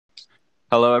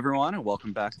Hello, everyone, and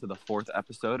welcome back to the fourth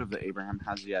episode of the Abraham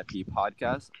Has the IP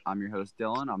podcast. I'm your host,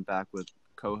 Dylan. I'm back with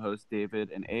co-hosts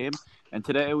David and Abe. And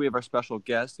today we have our special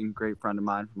guest and great friend of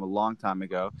mine from a long time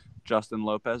ago, Justin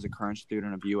Lopez, a current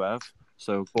student of UF.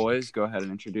 So, boys, go ahead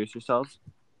and introduce yourselves.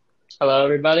 Hello,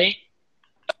 everybody.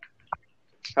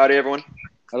 Howdy, everyone.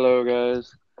 Hello,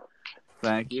 guys.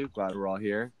 Thank you. Glad we're all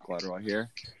here.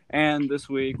 And this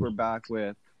week we're back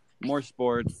with more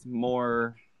sports,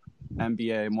 more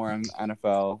NBA, more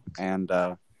NFL, and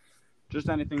just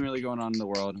anything really going on in the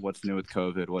world. What's new with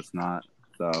COVID, what's not.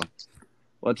 So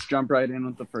let's jump right in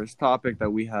with the first topic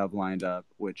that we have lined up,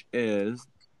 which is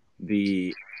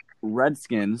the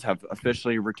Redskins have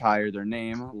officially retired their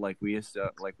name, like we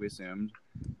assumed.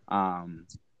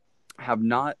 Have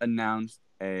not announced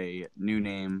a new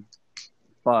name,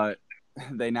 but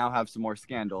they now have some more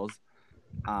scandals.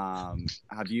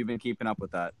 Have you been keeping up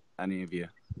with that, any of you?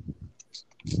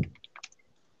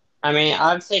 I mean,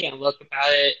 I've taken a look about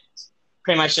it. It's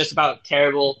pretty much just about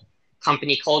terrible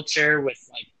company culture with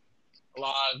like a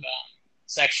lot of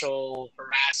sexual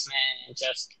harassment and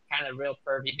just kind of real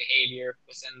pervy behavior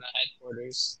within the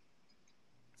headquarters.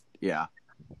 Yeah,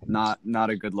 not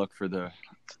a good look for the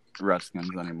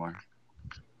Redskins anymore.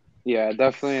 Yeah, it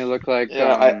definitely looked like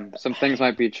some things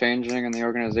might be changing in the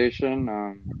organization.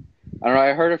 I don't know.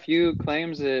 I heard a few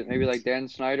claims that maybe like Dan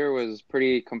Snyder was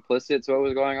pretty complicit to what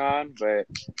was going on, but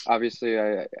obviously,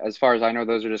 as far as I know,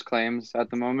 those are just claims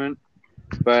at the moment.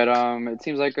 But it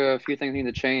seems like a few things need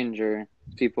to change, or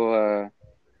people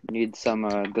need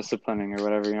some disciplining or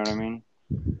whatever. You know what I mean?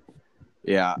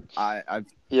 Yeah, I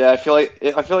feel like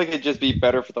it'd just be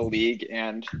better for the league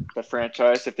and the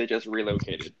franchise if they just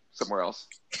relocated somewhere else.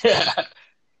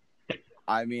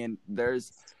 I mean,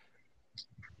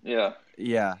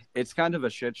 Yeah, it's kind of a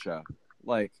shit show.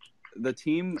 Like, the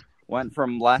team went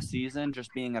from last season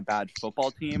just being a bad football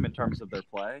team in terms of their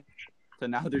play to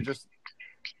now they're just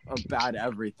a bad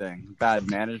everything. Bad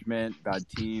management, bad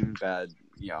team, just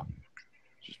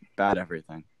bad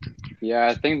everything. Yeah,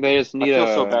 I think they just I need feel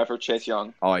so bad for Chase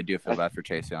Young. Oh, I do feel bad for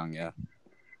Chase Young, yeah.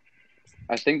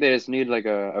 I think they just need like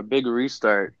a big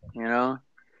restart, you know?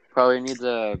 Probably need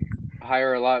to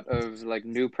hire a lot of like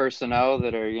new personnel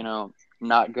that are,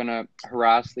 not gonna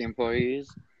harass the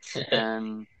employees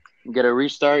and get a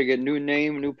restart, get new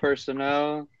name, new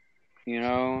personnel,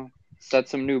 set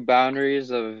some new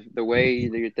boundaries of the way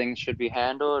that things should be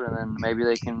handled, and then maybe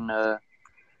they can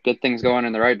get things going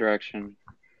in the right direction.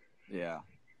 Yeah.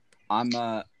 I'm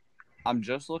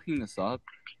just looking this up,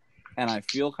 and I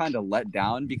feel kind of let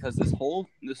down because this whole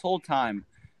time,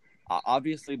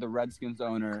 obviously the Redskins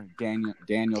owner Dan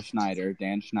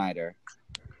Schneider,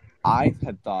 I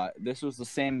had thought this was the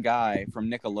same guy from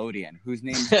Nickelodeon, whose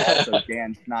name is also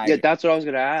Dan Schneider. Yeah, that's what I was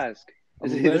gonna ask.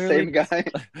 Is he the same guy?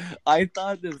 I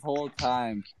thought this whole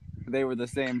time they were the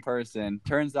same person.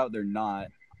 Turns out they're not,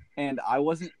 and I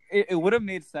wasn't. It would have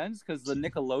made sense because the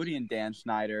Nickelodeon Dan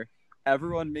Schneider.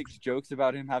 Everyone makes jokes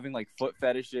about him having like foot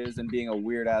fetishes and being a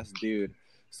weird ass dude.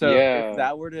 So if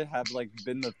that were to have like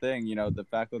been the thing, the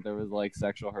fact that there was like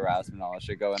sexual harassment and all that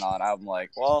shit going on, I'm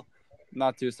like, well,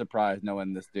 not too surprised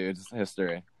knowing this dude's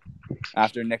history.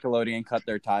 After Nickelodeon cut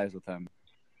their ties with him.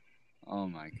 Oh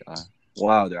my god.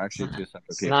 Wow, they're actually two separate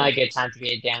It's people. not a good time to be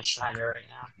a Dan Schneider right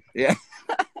now. Yeah.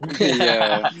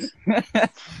 Yeah.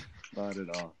 Not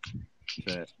at all.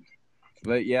 Shit.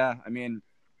 But yeah, I mean,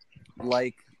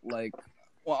 on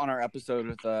our episode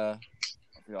with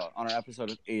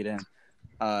Aiden,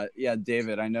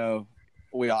 David, I know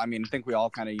I think we all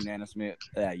kind of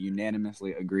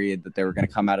unanimously agreed that they were going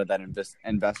to come out of that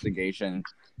investigation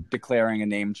declaring a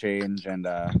name change, and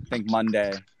I think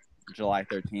Monday, July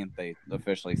 13th, they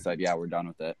officially said, yeah, we're done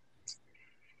with it,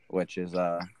 which is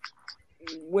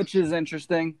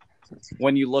interesting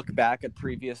when you look back at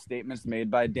previous statements made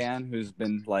by Dan, who's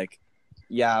been like,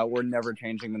 yeah, we're never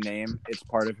changing the name. It's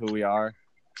part of who we are.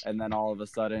 And then all of a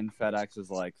sudden, FedEx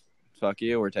is like, fuck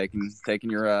you. We're taking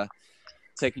your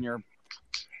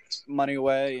money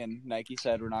away. And Nike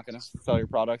said, we're not going to sell your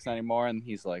products anymore. And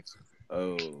he's like,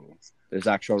 oh, there's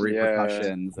actual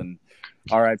repercussions and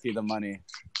RIP the money.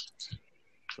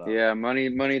 So. Yeah,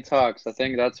 money talks. I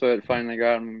think that's what finally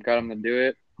got him to do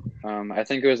it. I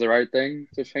think it was the right thing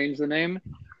to change the name,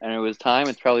 and it was time.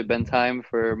 It's probably been time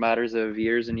for matters of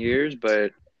years and years,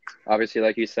 but obviously,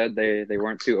 like you said, they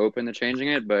weren't too open to changing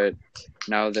it. But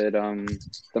now that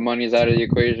the money's out of the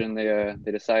equation, they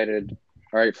decided,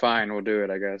 all right, fine, we'll do it,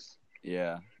 I guess.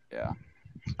 Yeah.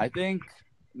 I think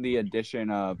the addition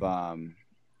of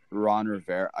Ron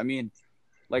Rivera. I mean,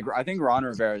 I think Ron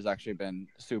Rivera has actually been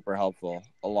super helpful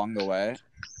along the way,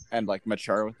 and like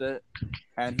mature with it.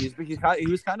 And he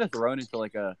was kind of thrown into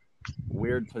like a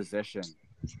weird position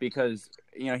because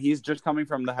he's just coming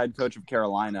from the head coach of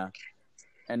Carolina,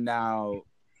 and now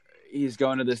he's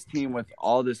going to this team with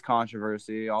all this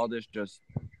controversy, all this just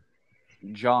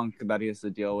junk that he has to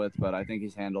deal with. But I think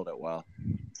he's handled it well.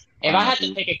 If I had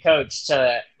to pick a coach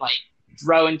to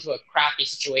throw into a crappy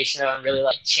situation and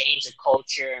really change the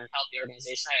culture and help the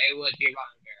organization, it would be Ron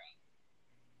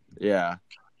Rivera. Yeah.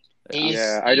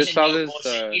 I just saw this.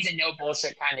 He's a no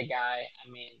bullshit kind of guy. I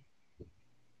mean,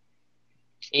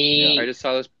 I just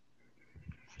saw this.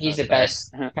 He's the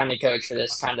best kind of coach for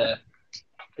this kind of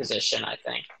position, I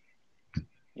think.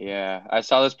 Yeah, I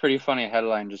saw this pretty funny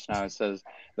headline just now. It says,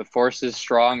 "The force is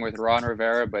strong with Ron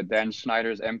Rivera, but Dan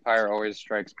Snyder's empire always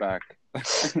strikes back." I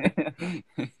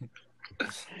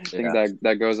think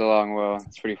that goes along well.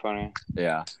 It's pretty funny.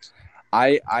 Yeah.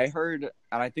 I heard,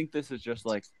 and I think this is just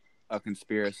like a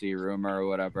conspiracy rumor or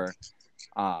whatever.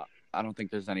 I don't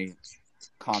think there's any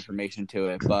confirmation to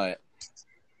it, but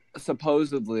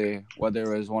supposedly,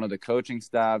 whether it was one of the coaching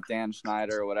staff, Dan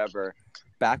Snyder or whatever,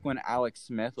 back when Alex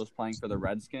Smith was playing for the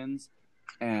Redskins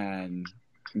and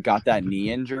got that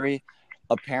knee injury,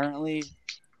 apparently,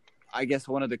 I guess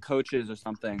one of the coaches or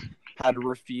something had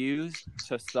refused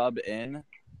to sub in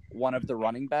one of the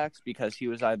running backs because he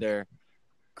was either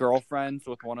girlfriends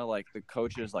with one of the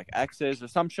coach's exes or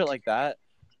some shit like that.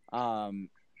 And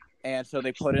so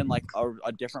they put in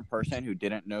a different person who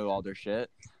didn't know all their shit.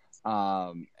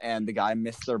 And the guy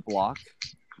missed the block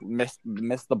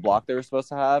they were supposed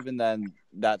to have, and then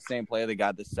that same play, the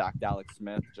guy that sacked Alex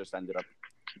Smith just ended up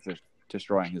just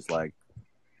destroying his leg.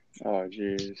 Oh,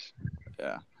 jeez.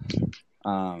 Yeah.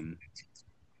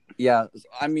 Yeah.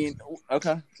 I mean,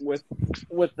 okay. With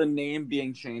the name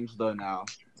being changed though now,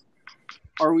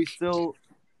 are we still?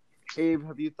 Abe,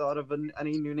 have you thought of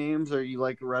any new names? Are you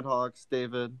like Red Hawks,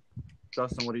 David,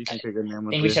 Justin? What do you think a good name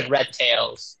would be? I think we said Red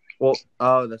Tails. Well,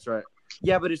 oh, that's right.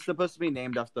 Yeah, but it's supposed to be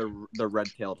named after the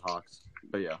red-tailed hawks.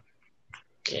 But yeah.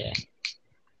 Yeah.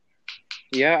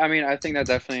 Yeah, I mean, I think that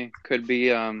definitely could be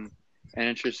an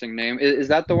interesting name. Is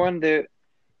that the one that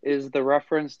is the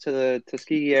reference to the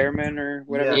Tuskegee Airmen or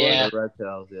whatever? Yeah. The red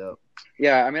tails. Yeah.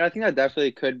 Yeah, I mean, I think that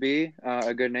definitely could be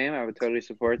a good name. I would totally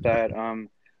support that.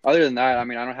 Other than that, I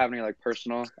mean, I don't have any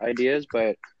personal ideas,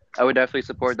 but I would definitely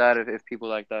support that if people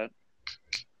like that.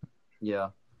 Yeah.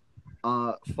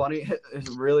 Funny. It's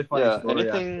a really funny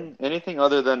story. Anything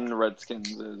other than Redskins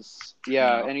is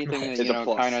anything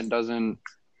that kind of doesn't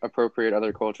appropriate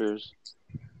other cultures.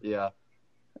 Yeah.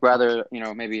 Rather,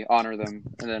 maybe honor them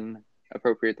and then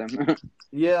appropriate them.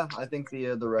 Yeah, I think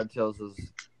the Red Tails is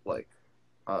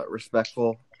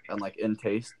respectful and in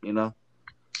taste,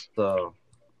 So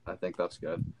I think that's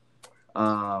good.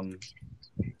 I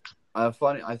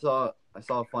saw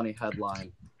a funny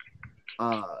headline.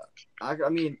 I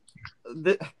mean,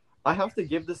 I have to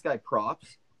give this guy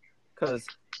props because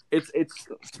it's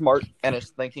smart and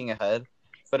it's thinking ahead,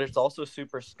 but it's also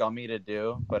super scummy to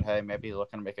do. But hey, maybe he's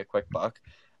looking to make a quick buck.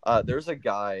 There's a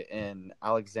guy in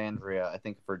Alexandria, I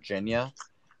think Virginia.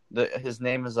 His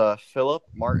name is Philip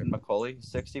Martin McCauley. He's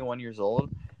 61 years old,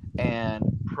 and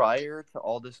prior to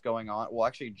all this going on, well,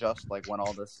 actually, just when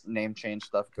all this name change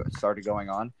stuff started going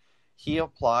on, he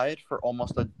applied for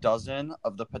almost a dozen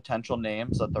of the potential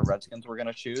names that the Redskins were going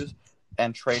to choose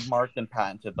and trademarked and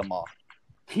patented them all.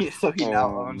 He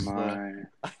now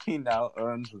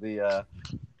owns the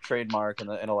trademark and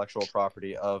the intellectual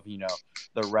property of,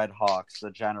 the Red Hawks,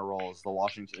 the Generals, the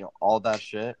Washington, all that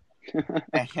shit.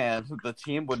 And the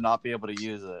team would not be able to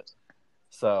use it.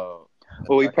 So,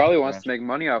 well, he probably wants to make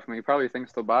money off him. He probably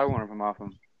thinks they'll buy one of them off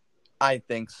him. I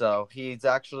think so. He's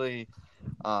actually,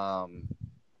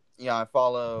 I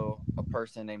follow a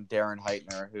person named Darren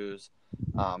Heitner who's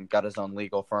got his own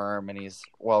legal firm, and he's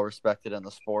well respected in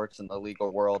the sports and the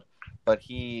legal world. But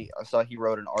I saw he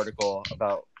wrote an article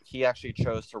about he actually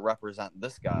chose to represent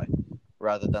this guy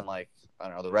rather than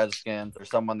the Redskins or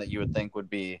someone that you would think would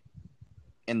be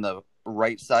in the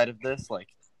right side of this.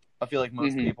 I feel like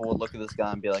most people would look at this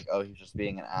guy and be like, oh, he's just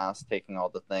being an ass, taking all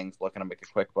the things, looking to make a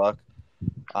quick buck.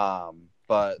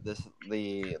 But this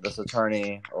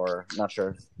attorney, or not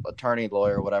sure, attorney,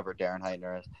 lawyer, whatever Darren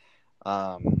Heitner is,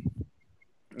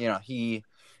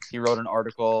 he wrote an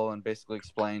article and basically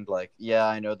explained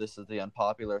I know this is the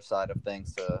unpopular side of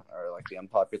things or the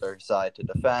unpopular side to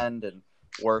defend and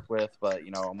work with, but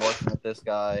I'm working with this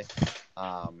guy.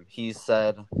 He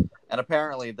said, and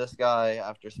apparently this guy,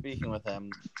 after speaking with him,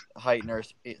 Heitner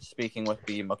speaking with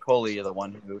the McCauley, the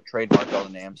one who trademarked all the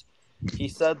names, he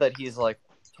said that he's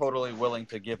totally willing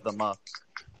to give them up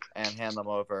and hand them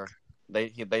over. They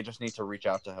just need to reach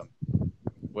out to him,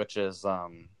 which is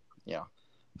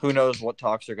who knows what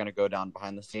talks are going to go down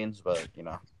behind the scenes, but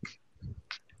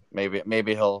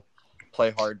maybe he'll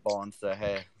play hardball and say,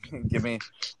 "Hey, give me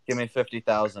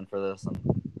 50,000 for this,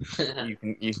 and you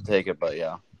can take it." But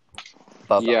yeah,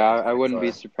 I wouldn't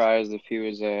be surprised if he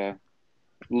was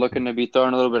looking to be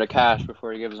throwing a little bit of cash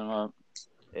before he gives them up.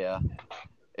 Yeah,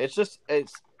 it's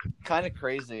kind of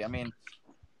crazy. I mean,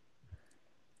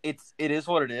 it is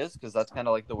what it is, because that's kind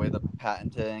of like the way the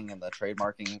patenting and the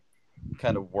trademarking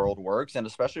kind of world works, and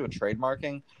especially with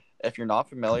trademarking, if you're not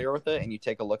familiar with it and you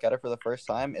take a look at it for the first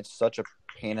time, it's such a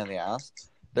pain in the ass.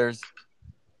 There's,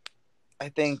 I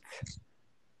think,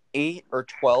 8 or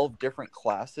 12 different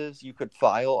classes you could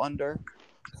file under.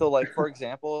 So, like, for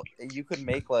example, you could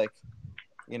make, like,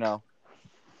 well,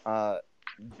 I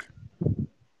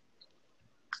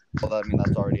mean,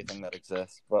 that's already a thing that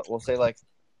exists. But we'll say, like,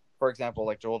 for example,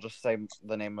 like, we'll just say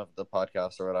the name of the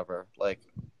podcast or whatever, like,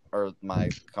 or my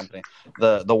company,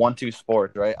 the 1-2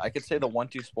 Sports, right? I could say the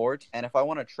 1-2 Sports, and if I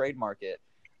want to trademark it,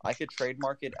 I could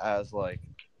trademark it as, like,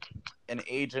 an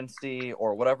agency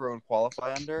or whatever it would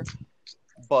qualify under.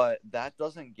 But that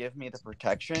doesn't give me the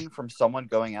protection from someone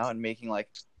going out and making, like,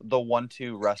 the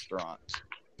 1-2 restaurant.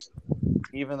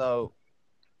 Even though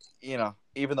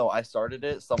I started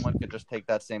it, someone could just take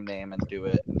that same name and do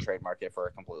it and trademark it for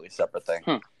a completely separate thing,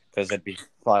 because it'd be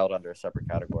filed under a separate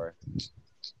category,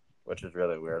 which is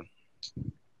really weird.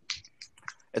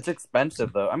 It's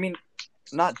expensive, though. I mean,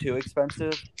 not too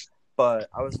expensive, but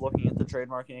I was looking into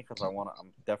trademarking it because I'm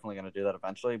definitely going to do that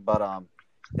eventually. But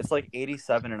it's like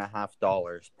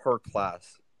 $87.50 per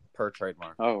class per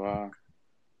trademark. Oh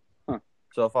wow!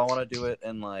 So if I want to do it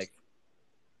in, like,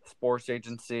 sports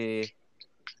agency,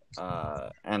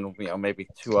 and maybe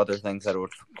 2 other things that it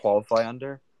would qualify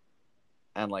under,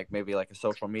 and, like, maybe, like, a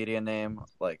social media name,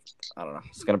 like, I don't know,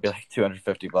 it's gonna be like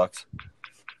 $250.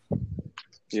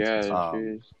 Yeah,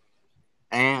 jeez.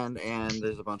 And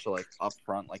there's a bunch of, like,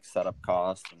 upfront, like, setup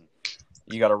costs, and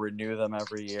you got to renew them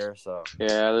every year. So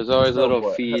yeah, there's always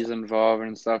little fees involved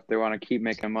and stuff. They want to keep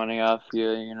making money off you,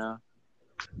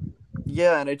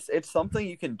 Yeah, and it's something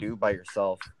you can do by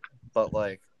yourself, but,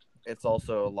 like, it's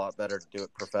also a lot better to do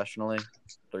it professionally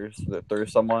through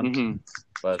someone. Mm-hmm.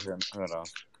 But who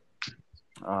knows?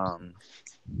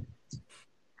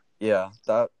 Yeah,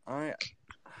 I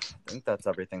think that's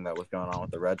everything that was going on with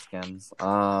the Redskins.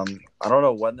 I don't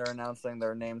know when they're announcing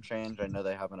their name change. I know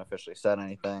they haven't officially said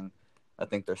anything. I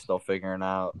think they're still figuring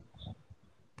out.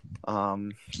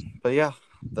 But yeah,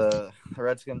 the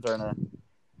Redskins are in a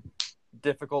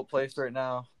difficult place right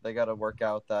now. They got to work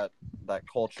out that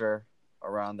culture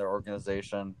around their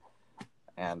organization,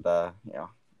 and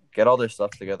get all their stuff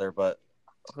together. But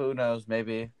who knows?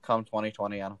 Maybe come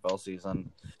 2020 NFL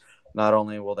season, not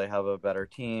only will they have a better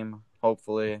team,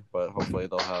 hopefully, but hopefully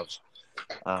they'll have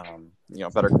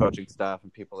better coaching staff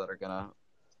and people that are gonna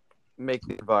make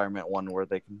the environment one where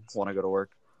they can want to go to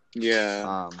work.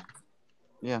 Yeah.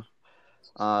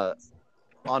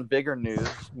 On bigger news,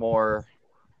 more,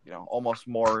 almost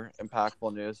more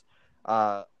impactful news,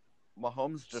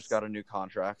 Mahomes just got a new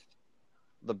contract,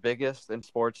 the biggest in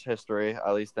sports history,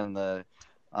 at least in the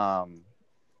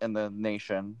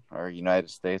nation or United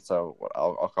States. So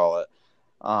I'll call it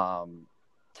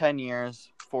 10 years,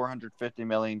 $450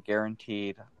 million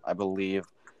guaranteed, I believe,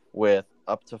 with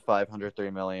up to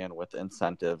 $503 million with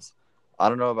incentives. I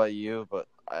don't know about you, but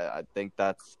I think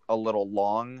that's a little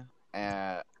long.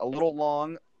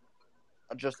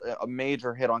 Just a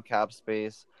major hit on cap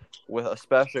space,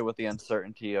 especially with the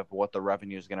uncertainty of what the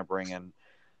revenue is going to bring in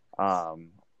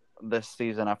this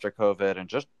season after COVID, and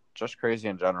just crazy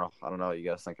in general. I don't know what you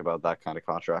guys think about that kind of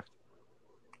contract.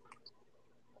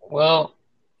 Well,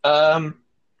 I don't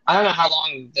know how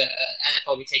long the NFL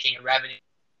will be taking a revenue.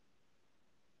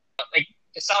 Like,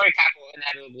 the salary cap will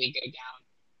inevitably go down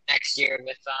next year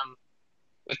with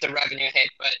the revenue hit,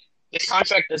 but this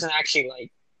contract doesn't actually,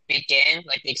 like, begin.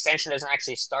 Like, the extension doesn't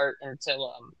actually start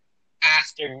until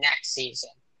after next season.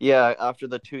 Yeah, after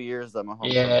the 2 years that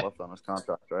Mahomes has left on his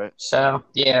contract, right? So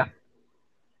yeah.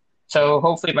 So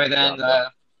hopefully by then,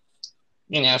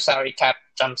 salary cap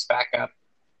jumps back up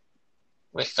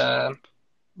with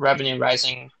revenue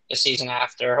rising the season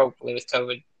after. Hopefully with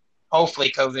COVID.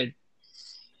 Hopefully COVID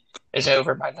is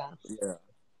over by then. Yeah.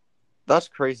 That's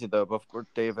crazy, though. Before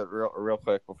David, real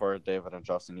quick, before David and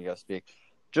Justin, you guys speak,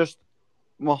 just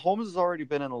Mahomes has already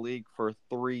been in the league for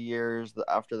 3 years.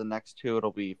 After the next 2,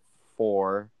 it'll be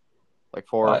 4, like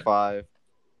 4 or 5.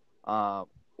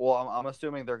 Well, I'm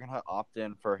assuming they're gonna opt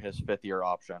in for his 5th-year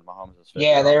option. Mahomes' 5th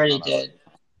year. Yeah, they already did.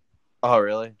 Oh,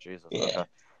 really? Jesus. Yeah.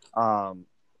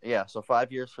 Okay. So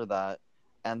 5 years for that,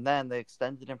 and then they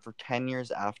extended him for 10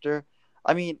 years after.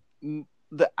 I mean,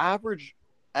 the average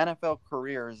NFL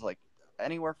career is like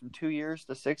anywhere from 2 years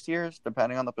to 6 years,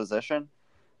 depending on the position.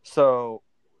 So,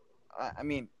 I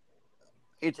mean,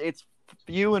 it's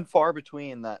few and far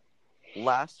between that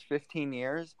last 15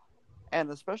 years, and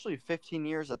especially 15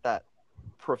 years at that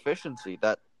proficiency,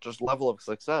 that just level of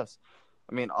success.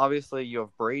 I mean, obviously you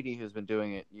have Brady who's been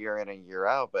doing it year in and year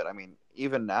out, but I mean,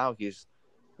 even now he's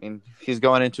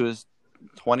going into his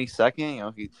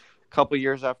 22nd. He's a couple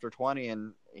years after 20,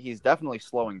 and he's definitely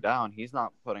slowing down. He's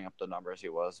not putting up the numbers he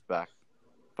was back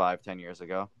 5-10 years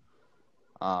ago.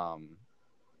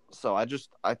 So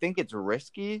I think it's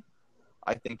risky.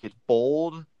 I think it's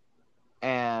bold,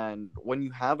 and when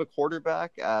you have a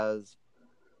quarterback as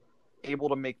able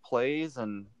to make plays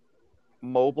and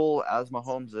mobile as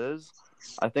Mahomes is,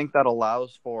 I think that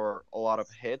allows for a lot of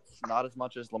hits, not as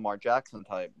much as Lamar Jackson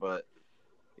type, but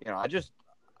I just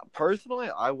personally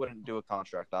I wouldn't do a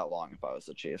contract that long if I was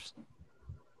the Chiefs.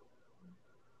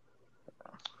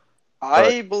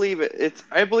 I believe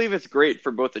it's great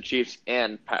for both the Chiefs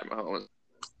and Pat Mahomes.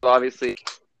 Obviously,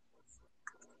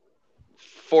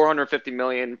 $450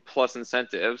 million plus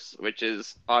incentives, which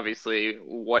is obviously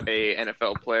what a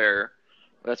NFL player,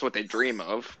 that's what they dream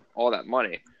of, all that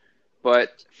money.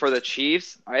 But for the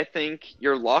Chiefs, I think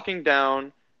you're locking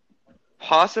down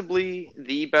possibly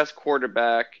the best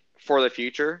quarterback for the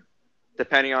future,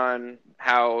 depending on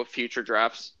how future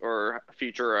drafts or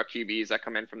future QBs that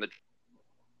come in from the,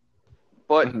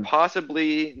 but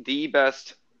possibly the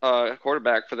best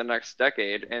quarterback for the next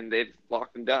decade, and they've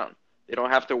locked him down. They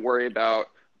don't have to worry about,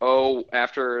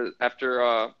 after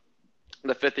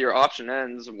the fifth-year option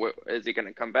ends, is he going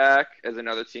to come back? Is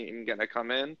another team going to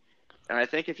come in? And I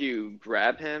think if you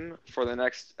grab him for the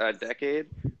next decade,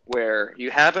 where you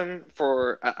have him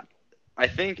for,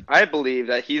 I believe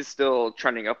that he's still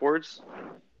trending upwards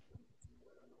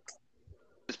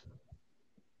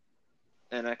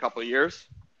in a couple of years.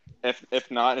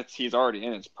 If not, he's already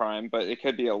in his prime, but it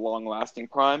could be a long-lasting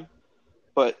prime.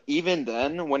 But even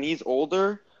then, when he's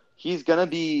older, he's gonna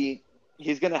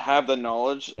have the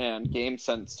knowledge and game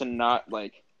sense to not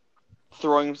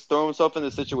throw himself into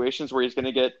situations where he's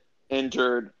gonna get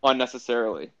injured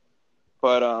unnecessarily.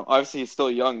 But obviously he's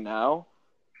still young now.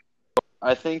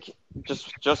 I think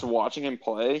just watching him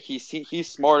play, he's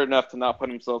smart enough to not put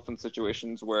himself in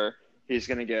situations where he's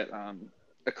gonna get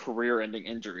a career-ending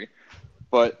injury.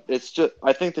 But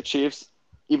I think the Chiefs,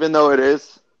 even though it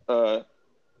is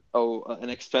an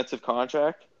expensive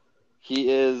contract,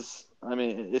 it's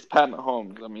Pat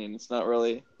Mahomes. I mean, it's not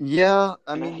really. Yeah,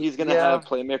 he's gonna have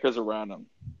playmakers around him.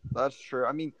 That's true.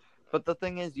 But the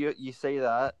thing is, you say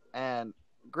that, and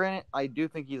granted, I do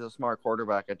think he's a smart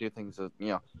quarterback. I do think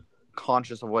he's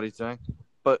conscious of what he's doing.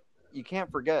 But you can't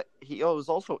forget he was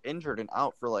also injured and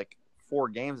out for 4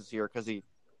 games this year because he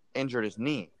injured his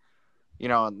knee.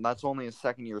 And that's only his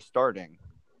second year starting.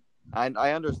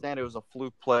 I understand it was a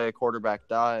fluke play, quarterback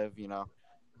dive,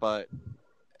 but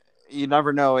you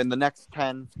never know in the next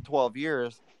 10, 12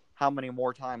 years how many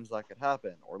more times that could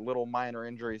happen, or little minor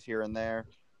injuries here and there,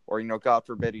 or, God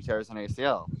forbid he tears an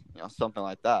ACL, something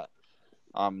like that.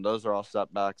 Those are all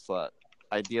setbacks that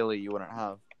ideally you wouldn't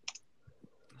have.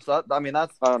 So, I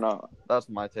don't know. That's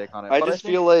my take on it. I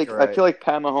feel like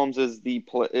Pat Mahomes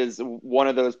is one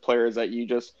of those players that you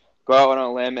just go out on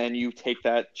a limb and you take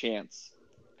that chance.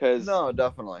 No,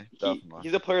 definitely.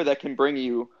 He's a player that can bring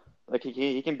you,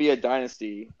 he can be a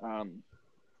dynasty.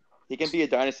 He can be a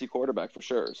dynasty quarterback for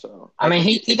sure. So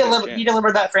he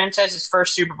delivered that franchise's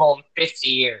first Super Bowl in 50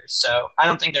 years. So I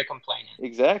don't think they're complaining.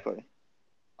 Exactly.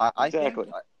 I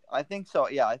think so.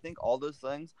 Yeah, I think all those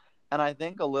things, and I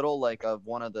think a little of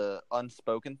one of the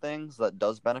unspoken things that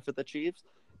does benefit the Chiefs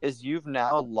is you've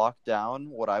now locked down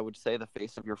what I would say the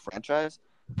face of your franchise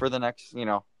for the next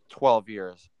 12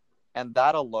 years. And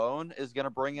that alone is going to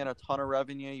bring in a ton of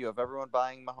revenue. You have everyone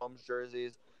buying Mahomes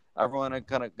jerseys. Everyone is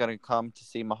going to come to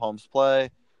see Mahomes play.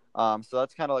 So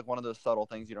that's kind of one of those subtle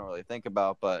things you don't really think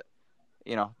about. But,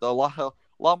 a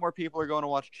lot more people are going to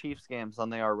watch Chiefs games than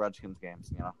they are Redskins games,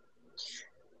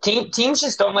 Teams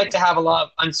just don't like to have a lot of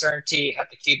uncertainty at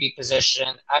the QB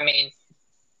position.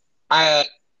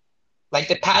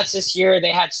 The Pats this year,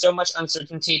 they had so much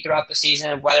uncertainty throughout the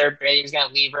season of whether Brady was going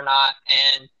to leave or not.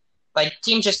 And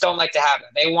teams just don't like to have it.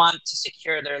 They want to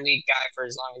secure their lead guy for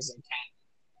as long as they can.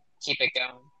 Keep it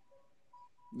going.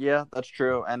 Yeah, that's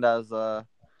true. And as a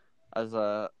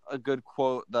good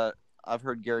quote that I've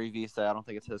heard Gary Vee say, I don't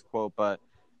think it's his quote, but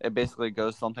it basically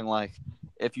goes something like,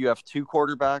 if you have 2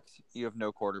 quarterbacks, you have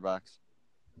no quarterbacks,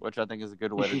 which I think is a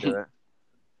good way to do it.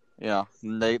 Yeah,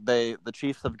 the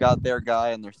Chiefs have got their guy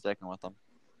and they're sticking with him.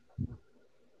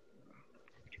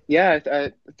 Yeah,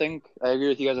 I think I agree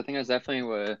with you guys. I think that's definitely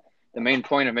what the main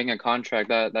point of making a contract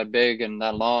that big and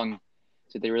that long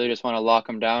is that they really just want to lock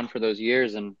him down for those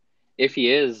years. And if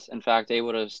he is, in fact,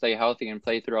 able to stay healthy and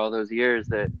play through all those years,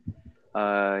 that,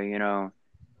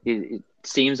 it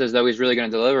seems as though he's really going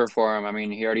to deliver for him. I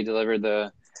mean, he already delivered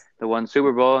the one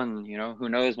Super Bowl, and, who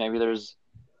knows, maybe there's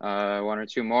one or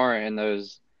two more in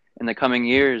the coming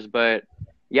years. But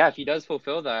yeah, if he does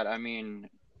fulfill that, I mean,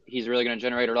 he's really going to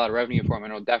generate a lot of revenue for him,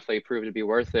 and it'll definitely prove to be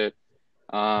worth it.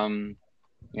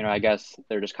 I guess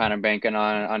they're just kind of banking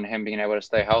on him being able to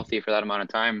stay healthy for that amount of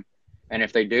time. And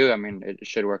if they do, I mean, it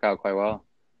should work out quite well.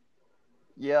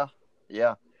 Yeah.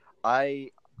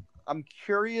 I'm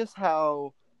curious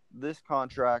how this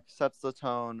contract sets the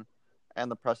tone and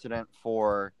the precedent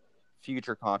for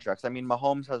future contracts. I mean,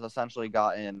 Mahomes has essentially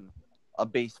gotten a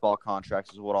baseball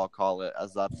contract, is what I'll call it,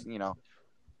 as that's,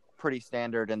 pretty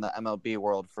standard in the MLB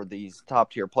world for these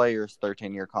top-tier players,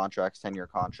 13-year contracts, 10-year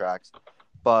contracts.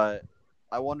 But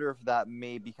I wonder if that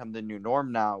may become the new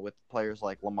norm now with players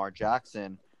like Lamar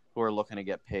Jackson who are looking to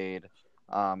get paid.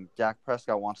 Dak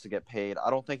Prescott wants to get paid. I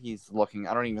don't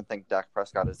even think Dak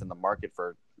Prescott is in the market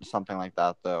for something like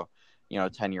that, though,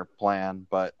 10-year plan.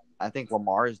 But I think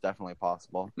Lamar is definitely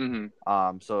possible.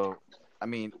 Mm-hmm. So, I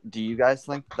mean, do you guys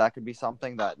think that could be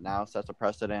something that now sets a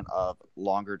precedent of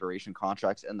longer duration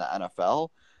contracts in the NFL?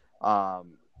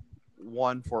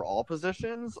 One for all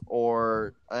positions,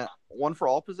 and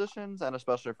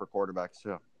especially for quarterbacks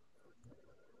too.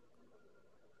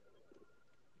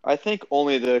 I think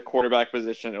only the quarterback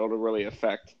position it will really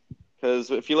affect. Because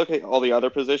if you look at all the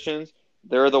other positions,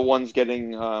 they're the ones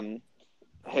getting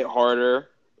hit harder,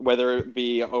 whether it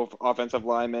be offensive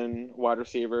linemen, wide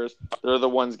receivers. They're the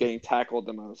ones getting tackled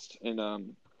the most.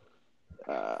 And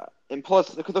plus,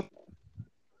 the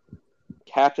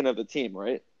captain of the team,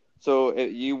 right? So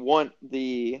you want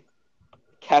the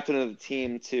captain of the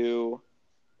team to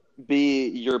be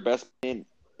your best.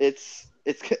 It's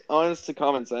honest to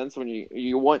common sense when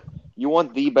you want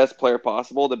the best player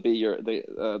possible to be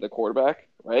the quarterback,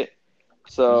 right?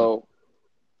 So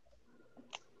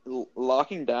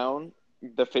locking down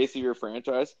the face of your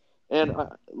franchise, and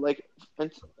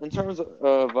in terms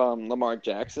of Lamar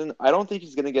Jackson, I don't think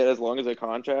he's going to get as long as a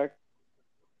contract.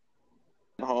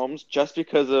 Holmes, just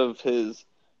because of his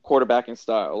quarterbacking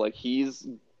style,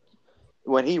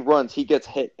 when he runs, he gets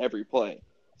hit every play.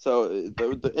 So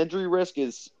the injury risk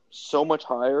is so much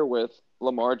higher with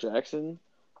Lamar Jackson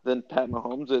than Pat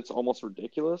Mahomes. It's almost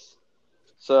ridiculous.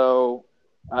 So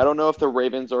I don't know if the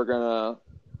Ravens are gonna.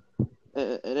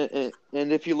 And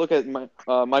if you look at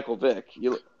Michael Vick, he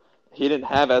didn't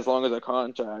have as long as a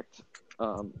contract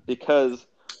because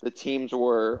the teams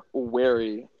were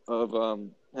wary of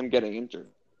him getting injured.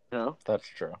 That's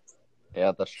true.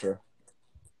 Yeah, that's true.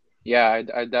 Yeah,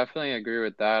 I definitely agree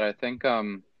with that. I think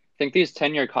these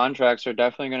 10-year contracts are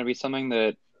definitely going to be something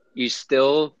that you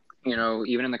still,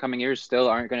 even in the coming years, still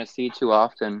aren't going to see too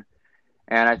often.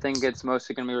 And I think it's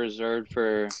mostly going to be reserved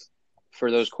for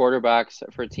those quarterbacks,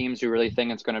 for teams who really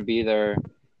think it's going to be their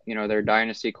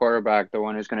dynasty quarterback, the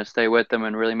one who's going to stay with them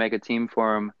and really make a team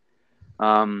for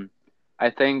them. I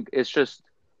think it's just,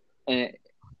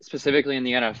 specifically in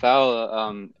the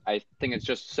NFL, I think it's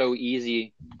just so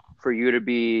easy for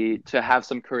you to have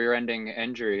some career-ending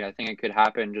injury. I think it could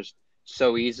happen just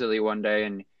so easily one day,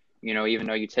 and even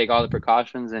though you take all the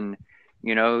precautions, and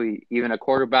even a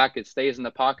quarterback, it stays in the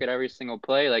pocket every single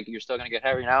play, like you're still going to get hit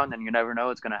every now and then. You never know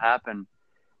what's going to happen,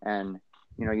 and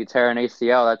you tear an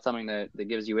ACL. That's something that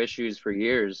gives you issues for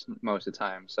years most of the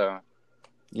time. So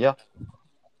yeah.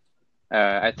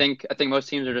 I think most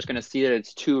teams are just going to see that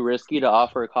it's too risky to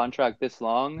offer a contract this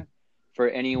long for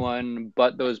anyone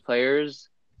but those players,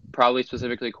 probably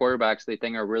specifically quarterbacks they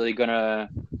think are really going to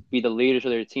be the leaders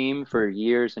of their team for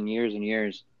years and years and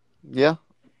years. Yeah,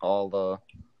 I'll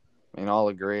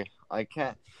agree. I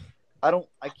can't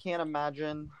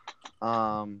imagine,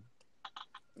 Lamar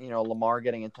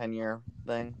getting a 10-year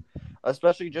thing,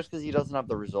 especially just because he doesn't have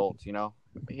the results. He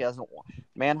hasn't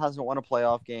won a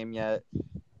playoff game yet.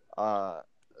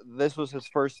 This was his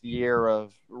first year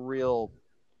of real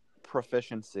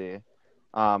proficiency.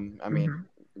 I mean,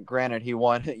 granted, he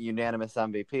won unanimous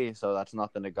MVP, so that's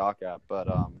nothing to gawk at, but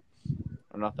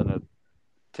nothing to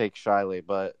take shyly.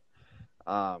 But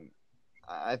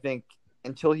I think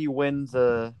until he wins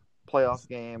a playoff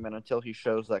game and until he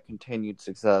shows that continued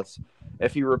success,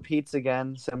 if he repeats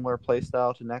again similar play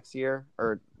style to next year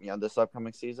or this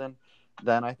upcoming season,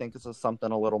 then I think this is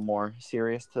something a little more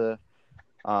serious to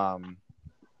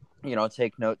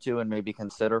take note to and maybe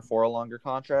consider for a longer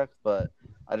contract. But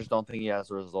I just don't think he has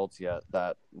the results yet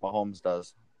that Mahomes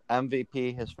does.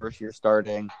 MVP his first year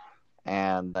starting,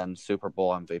 and then Super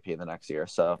Bowl MVP the next year.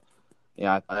 So,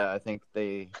 I think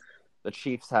the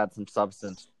Chiefs had some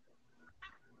substance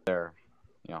there,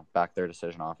 back their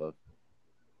decision off of.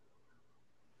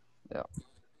 Yeah.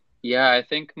 Yeah, I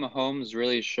think Mahomes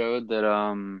really showed that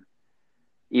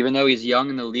even though he's young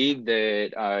in the league,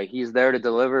 that he's there to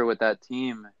deliver with that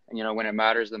team. When it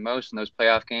matters the most in those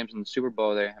playoff games in the Super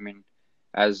Bowl,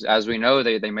 as we know,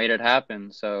 they made it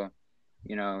happen. So,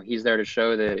 he's there to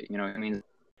show that, I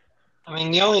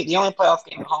mean, the only playoff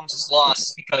game Mahomes has lost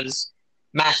is because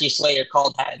Matthew Slater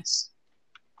called heads.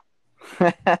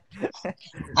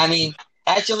 I mean,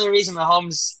 that's the only reason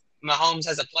Mahomes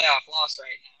has a playoff loss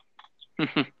right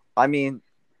now. I mean,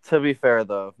 to be fair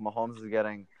though, if Mahomes is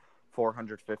getting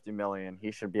 $450 million,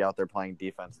 he should be out there playing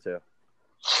defense too.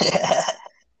 Yeah.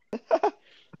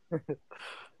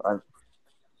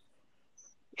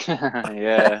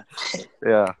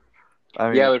 Yeah. I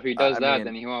mean, but if he does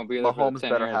then he won't be there for Mahomes 10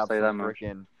 better years, have say some that much.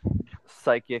 freaking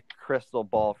psychic crystal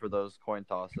ball for those coin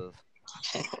tosses.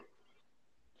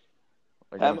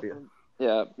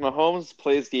 Yeah, Mahomes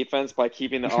plays defense by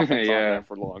keeping the offense on there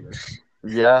for longer.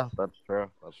 Yeah, that's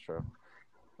true.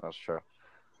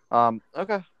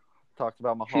 Okay. Talked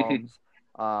about Mahomes.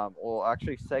 We'll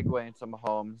actually segue into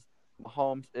Mahomes.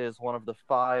 Mahomes is one of the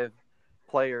 5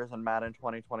 players in Madden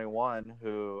 2021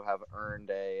 who have earned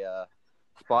a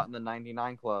spot in the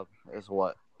 99 club, is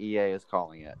what EA is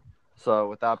calling it. So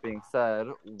with that being said,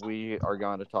 we are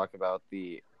going to talk about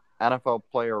the NFL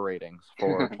player ratings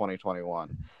for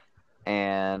 2021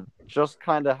 and just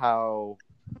kind of how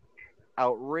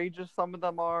outrageous some of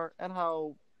them are and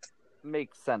how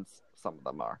make sense some of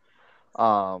them are.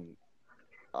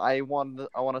 I want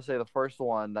to say the first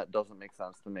one that doesn't make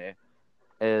sense to me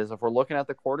is if we're looking at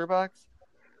the quarterbacks,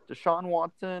 Deshaun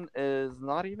Watson is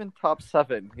not even top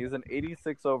 7. He's an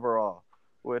 86 overall,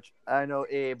 which I know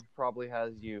Abe probably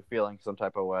has you feeling some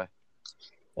type of way.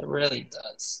 It really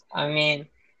does. I mean,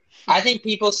 I think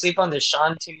people sleep on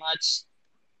Deshaun too much.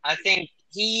 I think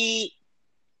he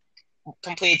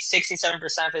completed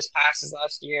 67% of his passes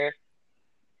last year.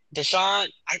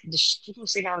 People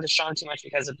sleep on Deshaun too much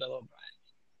because of Bill O'Brien.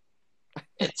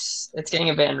 It's getting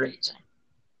a bit enraging.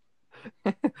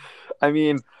 I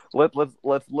mean, let's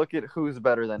look at who's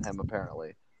better than him.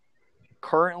 Apparently,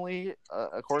 currently,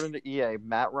 according to EA,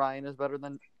 Matt Ryan is better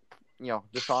than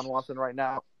Deshaun Watson right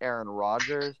now. Aaron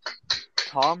Rodgers,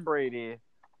 Tom Brady,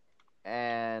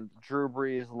 and Drew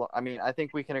Brees. I mean, I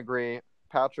think we can agree.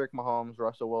 Patrick Mahomes,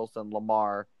 Russell Wilson,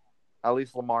 Lamar, at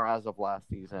least Lamar as of last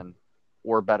season,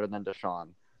 were better than Deshaun.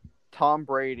 Tom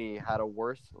Brady had a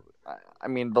worse. I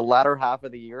mean, the latter half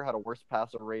of the year had a worse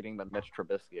passer rating than Mitch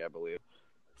Trubisky, I believe.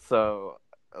 So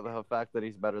the fact that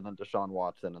he's better than Deshaun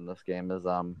Watson in this game is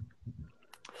a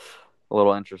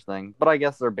little interesting. But I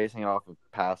guess they're basing it off of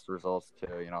past results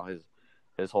too.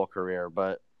 His whole career.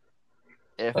 But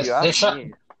if you ask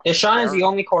me, Deshaun is the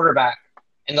only quarterback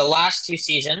in the last 2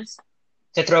 seasons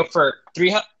to throw for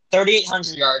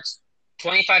 3,800 yards,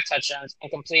 25 touchdowns, and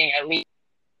completing at least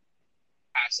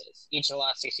passes each of the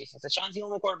last 2 seasons. Deshaun's the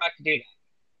only quarterback to do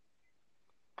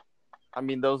that. I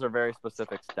mean, those are very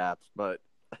specific stats, but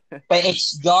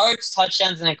it's yards,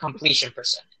 touchdowns, and a completion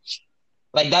percentage.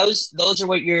 Like those are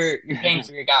what you're paying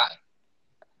for your guy.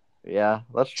 Yeah,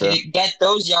 that's true. To get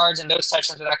those yards and those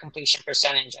touchdowns with that completion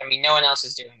percentage, I mean, no one else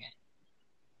is doing it.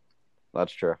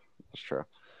 That's true.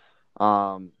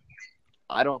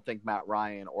 I don't think Matt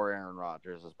Ryan or Aaron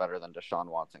Rodgers is better than Deshaun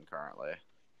Watson currently.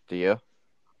 Do you?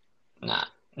 Nah,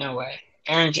 no way.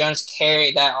 Aaron Jones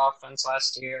carried that offense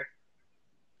last year.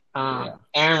 Aaron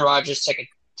Rodgers took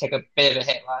a bit of a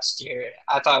hit last year.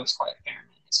 I thought it was quite apparent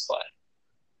in his play.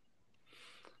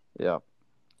 Yeah.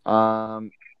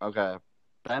 Okay.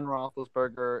 Ben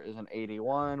Roethlisberger is an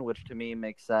 81, which to me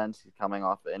makes sense. He's coming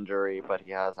off injury, but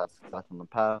he has had success in the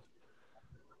past.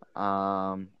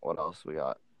 What else we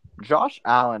got? Josh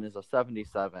Allen is a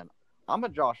 77. I'm a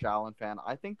Josh Allen fan.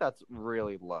 I think that's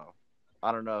really low.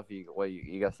 I don't know if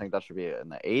you guys think that should be in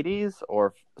the 80s or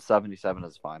if 77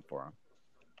 is fine for him.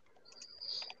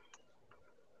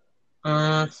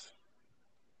 Oh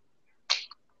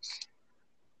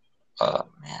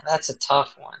man, that's a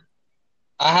tough one.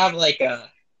 I have like a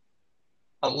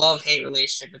love-hate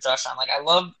relationship with Josh Allen. Like I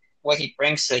love what he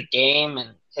brings to the game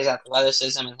and his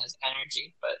athleticism and his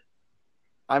energy, but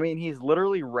I mean, he's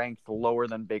literally ranked lower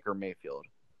than Baker Mayfield.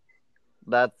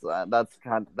 That's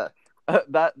kind of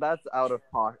that's out of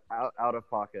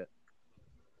pocket.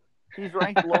 He's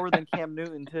ranked lower than Cam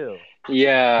Newton too.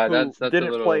 Yeah, that's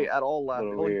didn't play at all last.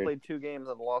 Only weird. played 2 games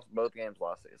and lost both games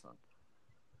last season,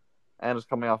 and is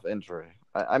coming off injury.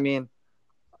 I mean,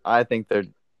 I think they're.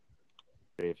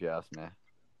 If you ask me,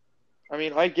 I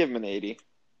mean, I'd give him an 80.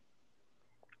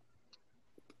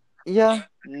 Yeah.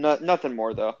 Nothing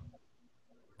more though.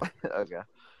 Okay.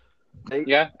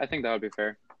 Yeah, I think that would be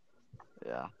fair.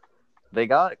 Yeah. They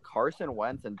got Carson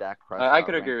Wentz and Dak Prescott. I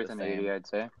could agree ranked with the an same, 80, I'd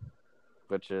say.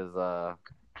 which is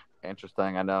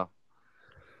interesting. I know.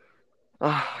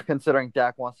 Considering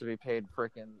Dak wants to be paid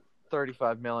freaking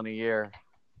 $35 million a year,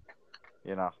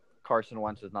 Carson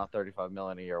Wentz is not $35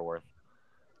 million a year worth.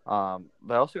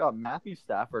 They also got Matthew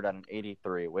Stafford at an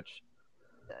 83, which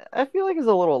I feel like is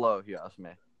a little low if you ask me.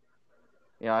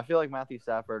 I feel like Matthew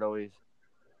Stafford always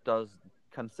does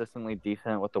consistently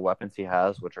decent with the weapons he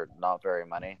has, which are not very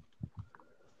many.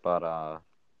 But I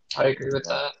agree with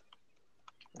that.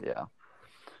 Yeah.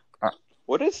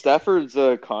 What does Stafford's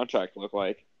contract look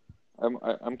like?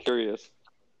 I'm curious.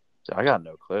 I got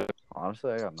no clue.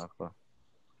 Honestly, I got no clue.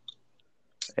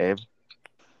 Abe?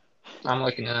 I'm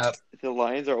looking it up. The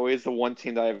Lions are always the one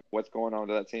team that I have what's going on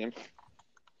with that team.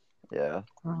 Yeah.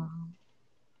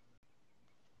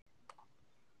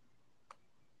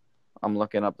 I'm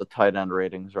looking up the tight end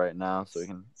ratings right now so we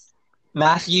can.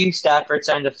 Matthew Stafford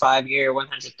signed a 5-year,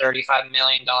 $135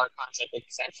 million contract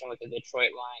extension with the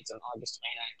Detroit Lions on August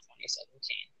 29,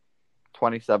 2017.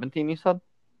 2017, you said?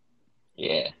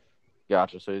 Yeah.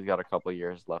 Gotcha. So he's got a couple of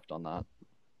years left on that.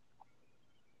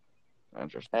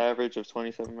 Interesting. Average of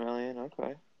 $27 million.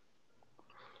 Okay.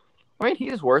 I mean,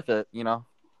 he's worth it.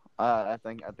 I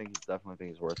think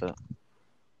he's worth it.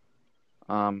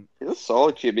 He's a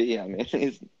solid QB. I mean,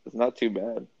 it's not too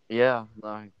bad. Yeah,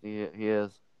 no, he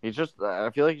is. He's just.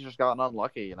 I feel like he's just gotten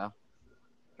unlucky.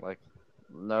 Like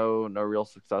no real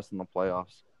success in the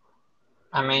playoffs.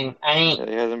 I mean, any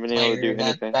he hasn't been able to do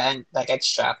anything that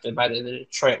gets drafted by the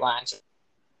Detroit Lions.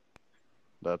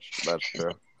 That's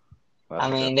true.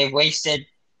 They've wasted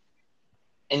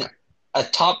a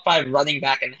top 5 running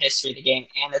back in the history of the game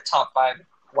and a top 5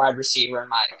 wide receiver, in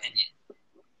my opinion.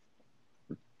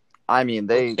 I mean,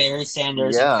 with Barry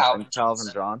Sanders and Calvin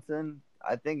Johnson.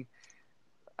 I think.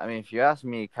 I mean, if you ask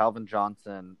me, Calvin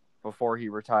Johnson before he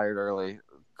retired early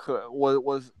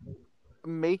was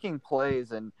making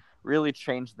plays and really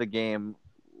changed the game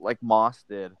like Moss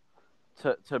did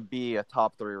to be a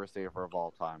top 3 receiver of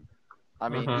all time. I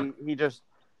mean,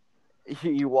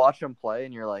 you watch him play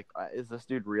and you're like, is this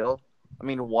dude real? I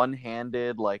mean,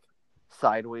 one-handed, like,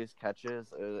 sideways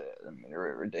catches.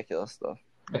 Ridiculous stuff.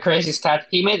 The craziest catch.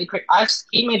 He made the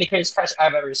craziest catch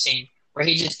I've ever seen, where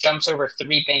he just jumps over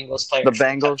 3 Bengals players. The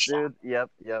Bengals dude?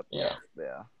 Yep.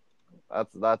 Yeah.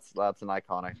 That's an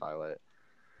iconic highlight.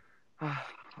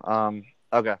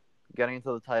 Okay. Getting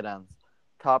into the tight ends.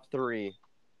 Top 3.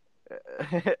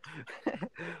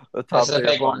 The top 3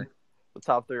 are funny. The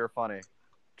top 3 are funny.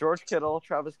 George Kittle,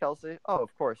 Travis Kelce. Oh,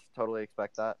 of course. Totally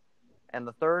expect that. And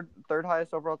the third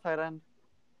highest overall tight end,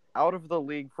 out of the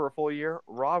league for a full year,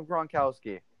 Rob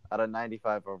Gronkowski at a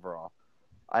 95 overall.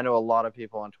 I know a lot of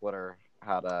people on Twitter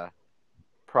had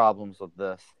problems with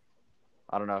this.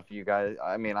 I don't know if you guys...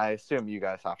 I mean, I assume you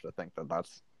guys have to think that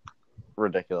that's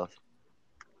ridiculous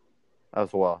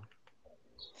as well.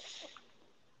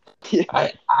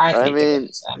 Yeah. I mean,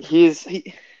 he's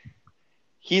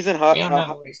in hot.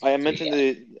 I mentioned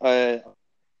it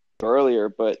earlier,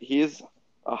 but he's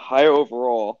a higher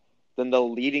overall than the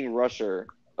leading rusher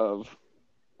of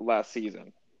last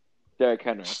season, Derrick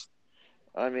Henry.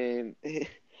 I mean,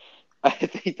 I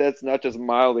think that's not just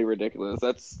mildly ridiculous.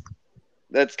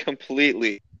 That's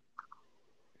completely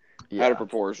out of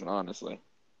proportion, honestly.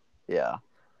 Yeah.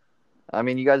 I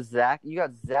mean, you got Zach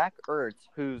Ertz,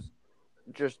 who's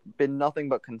just been nothing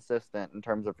but consistent in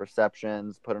terms of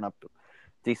receptions, putting up a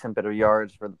decent bit of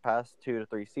yards for the past 2 to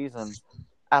 3 seasons.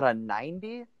 At a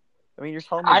 90? I mean, you're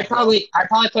telling me... I probably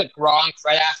put Gronk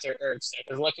right after Ertz.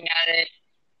 Because looking at it,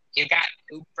 you got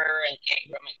Cooper and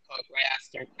Ingram and Cook right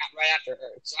after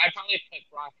Ertz. So I'd probably put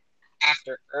Gronk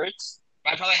after Ertz.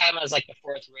 But I'd probably have him as like the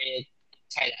 4th rated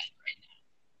tight end right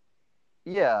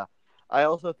now. Yeah. I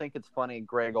also think it's funny,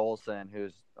 Greg Olsen,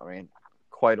 who's, I mean,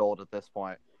 quite old at this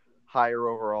point, higher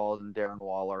overall than Darren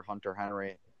Waller, Hunter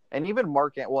Henry, and even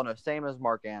same as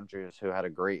Mark Andrews, who had a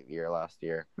great year last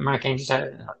year. Mark Andrews had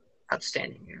an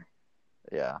outstanding year.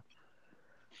 Yeah.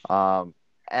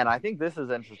 And I think this is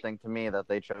interesting to me that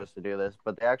they chose to do this,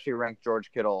 but they actually ranked George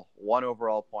Kittle 1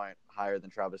 overall point higher than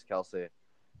Travis Kelce,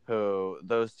 who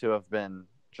those two have been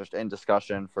just in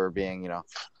discussion for being,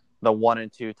 the 1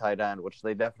 and 2 tight end, which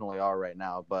they definitely are right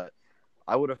now. But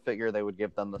I would have figured they would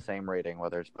give them the same rating,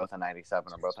 whether it's both a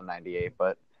 97 or both a 98.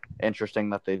 But interesting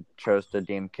that they chose to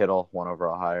deem Kittle 1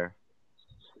 overall higher.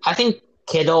 I think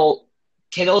Kittle's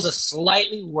a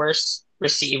slightly worse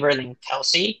receiver than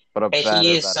Kelce, but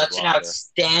he is such an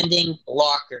outstanding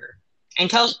blocker. And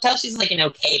Kelce's like an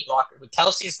okay blocker, but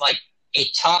Kelce's like a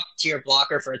top tier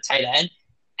blocker for a tight end,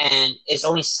 and is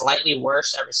only slightly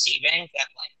worse at receiving. That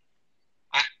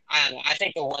I don't know. I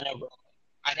think the one overall.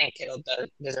 I think Kittle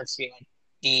deserves to be like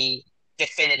the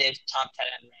definitive top tight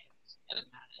end rank.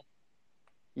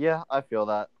 Yeah, I feel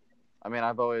that. I mean,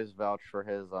 I've always vouched for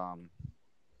his.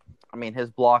 His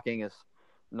blocking is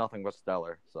nothing but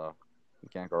stellar, so you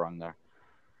can't go wrong there.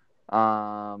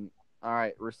 All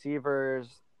right, receivers.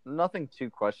 Nothing too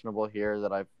questionable here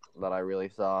that I really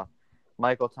saw.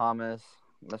 Michael Thomas,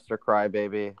 Mr.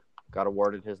 Crybaby, got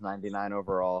awarded his 99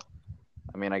 overall.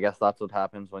 I mean, I guess that's what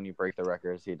happens when you break the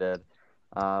records he did.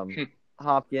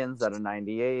 Hopkins at a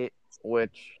 98,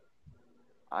 which,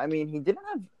 I mean,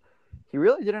 he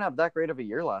really didn't have that great of a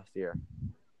year last year.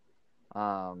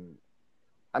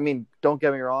 I mean, don't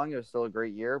get me wrong, it was still a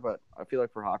great year, but I feel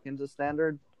like for Hopkins'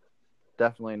 standard,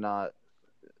 definitely not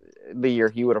the year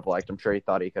he would have liked. I'm sure he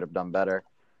thought he could have done better.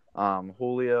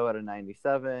 Julio at a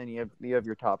 97. You have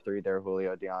your top three there: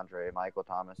 Julio, DeAndre, Michael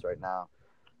Thomas right now.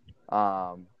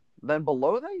 Then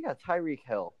below that, you got Tyreek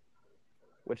Hill,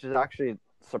 which is actually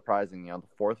surprising. The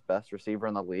fourth best receiver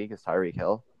in the league is Tyreek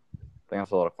Hill. I think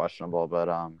that's a little questionable, but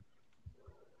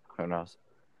who knows?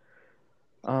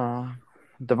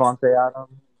 Devontae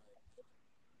Adams.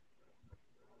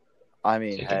 I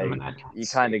mean, hey, you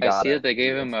kind of I got see it. that they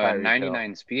gave him a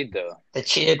 99 speed, though. The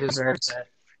cheetah deserves it.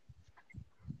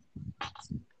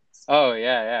 Oh,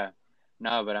 yeah.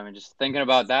 No, but I mean, just thinking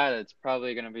about that, it's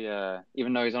probably going to be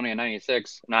even though he's only a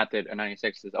 96, not that a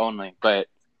 96 is only, but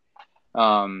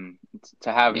to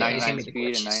have 99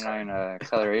 speed and 99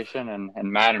 acceleration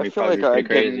and Madden I would feel probably like be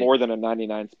pretty I'd get crazy. more than a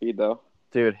 99 speed, though.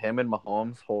 Dude, him and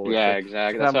Mahomes, holy Yeah, shit.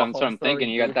 exactly. Just That's what I'm Mahomes thinking.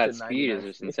 You got that throwing speed is 99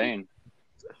 just speed. insane.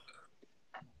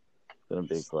 Gonna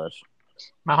be clutch.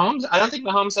 Mahomes, I don't think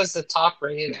Mahomes has the top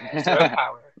rated throw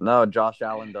power. No, Josh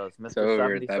Allen does. Mr.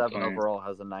 over at that 77 point. overall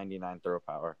has a 99 throw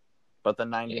power. But the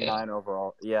 99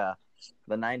 overall, the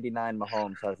 99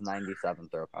 Mahomes has 97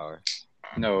 throw power.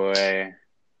 No way.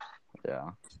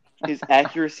 Yeah. His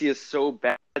accuracy is so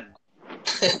bad.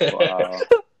 Wow.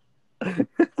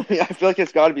 I feel like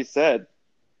it's got to be said.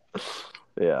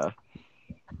 Yeah.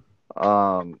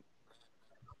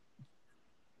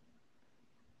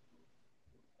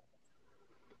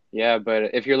 Yeah,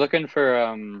 but if you're looking for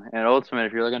an ultimate,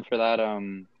 if you're looking for that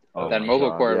that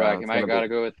mobile quarterback, you might gotta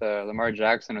go with Lamar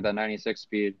Jackson with that 96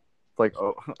 speed. It's like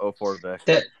 04 Vic.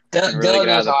 Can really get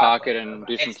out of the pocket and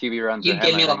do some QB runs. You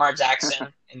give me Lamar Jackson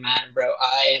and man, bro,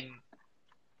 I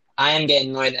am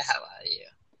getting annoyed the hell out of you.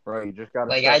 Bro, you just gotta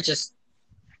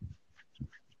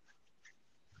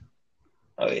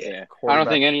Oh yeah. I don't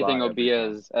think anything will be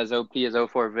as OP as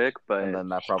 04 Vic, but and then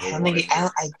that probably I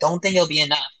don't think it'll be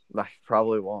enough. That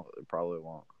probably won't. It probably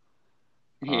won't.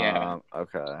 Yeah.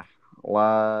 Okay.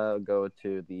 We'll go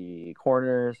to the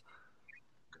corners.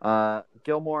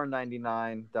 Gilmore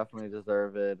 99, definitely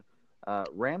deserve it.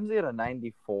 Ramsey at a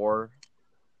 94,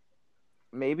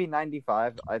 maybe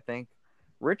 95, I think.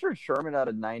 Richard Sherman at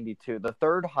a 92. The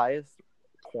third highest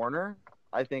corner,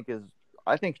 I think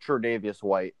Tre'Davious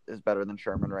White is better than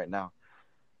Sherman right now.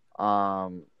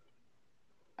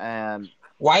 And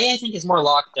White, I think, is more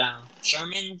locked down.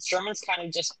 Sherman's kind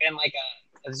of just been like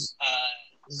a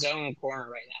zone corner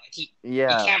right now. Like you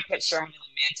can't put Sherman in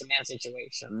a man-to-man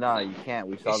situation. No, you can't.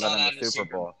 We saw that in the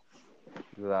Super Bowl.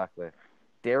 Exactly.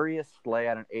 Darius Slay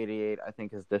at an 88, I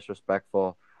think, is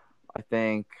disrespectful. I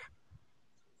think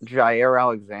Jair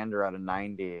Alexander at a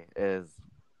 90 is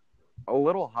a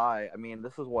little high. I mean,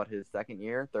 this is his third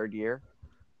year.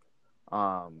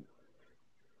 Yeah,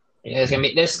 this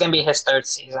is gonna be his third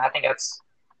season. I think that's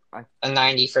a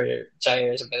 90 for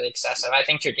Jair is a bit excessive. I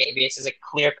think Tre'Davious is a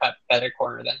clear-cut better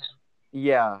corner than him.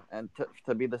 Yeah, and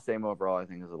to be the same overall, I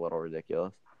think is a little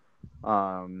ridiculous.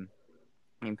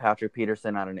 Patrick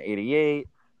Peterson at an 88.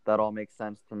 That all makes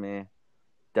sense to me.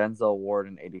 Denzel Ward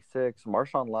an 86.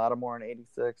 Marshawn Lattimore an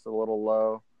 86, a little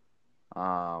low.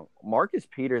 Marcus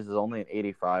Peters is only an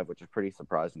 85, which is pretty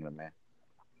surprising to me,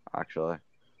 actually. I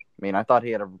mean, I thought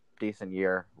he had a decent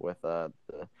year with,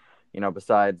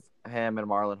 besides him and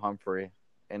Marlon Humphrey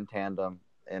in tandem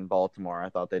in Baltimore. I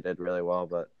thought they did really well,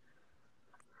 but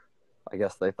I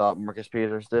guess they thought Marcus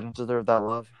Peters didn't deserve that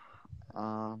love.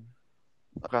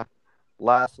 Okay.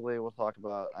 Lastly, we'll talk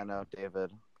about, I know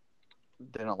David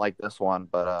didn't like this one,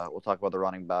 but we'll talk about the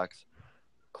running backs.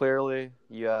 Clearly,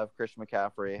 you have Christian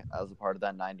McCaffrey as a part of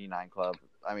that 99 club.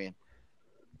 I mean,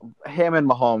 him and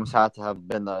Mahomes had to have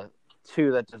been the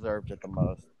two that deserved it the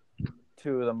most.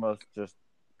 Two of the most just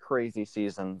crazy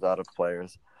seasons out of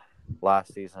players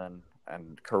last season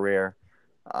and career.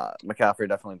 McCaffrey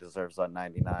definitely deserves that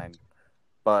 99.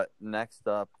 But next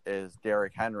up is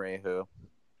Derrick Henry, who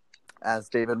as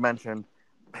David mentioned,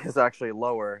 is actually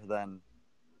lower than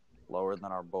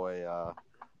our boy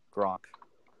Gronk,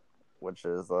 which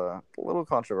is a little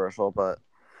controversial. But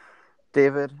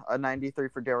David, a 93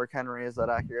 for Derrick Henry, is that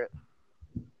accurate?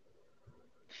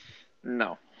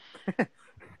 No.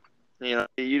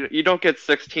 You don't get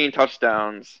 16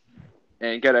 touchdowns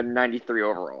and get a 93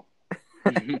 overall.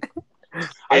 It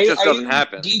just doesn't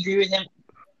happen. Do you agree with him?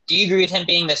 Do you agree with him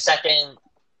being the second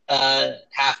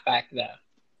halfback though?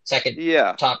 Second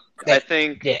top. I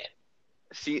think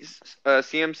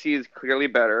CMC is clearly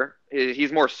better.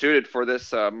 He's more suited for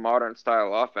this modern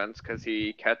style offense because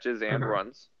he catches and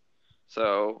runs.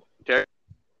 So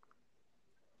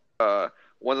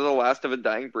one of the last of a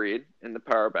dying breed in the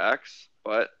power backs,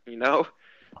 but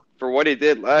for what he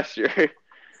did last year,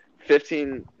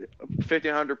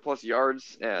 1,500 plus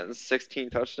yards and 16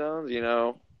 touchdowns.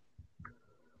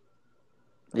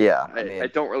 Yeah, I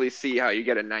don't really see how you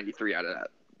get a 93 out of that.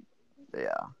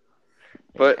 Yeah.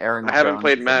 But I haven't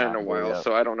played Madden in a while,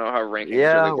 so I don't know how rankings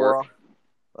really work.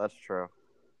 That's true.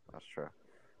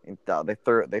 They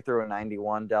threw a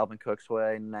 91 Dalvin Cook's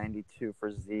way, 92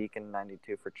 for Zeke, and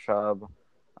 92 for Chubb.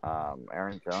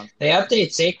 Aaron Jones. They updated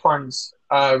Saquon's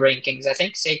rankings. I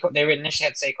think they initially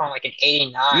had Saquon like an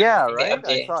 89. Yeah, right.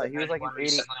 I saw it. He was like an 80,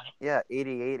 recently.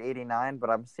 88, 89. But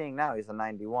I'm seeing now he's a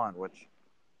 91, which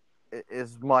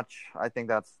is much. I think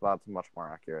that's much more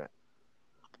accurate.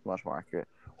 Much more accurate.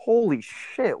 Holy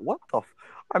shit! What the?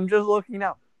 I'm just looking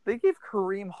now. They gave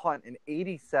Kareem Hunt an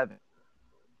 87.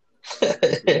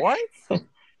 What?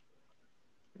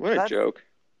 What a joke!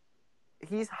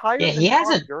 He's higher than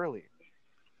Todd Gurley.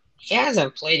 He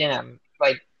hasn't played in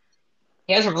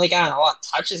he hasn't really gotten a lot of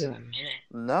touches in a minute.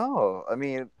 No, I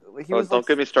mean don't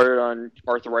get me started on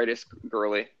arthritis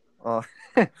Gurley. Oh.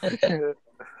 Yeah,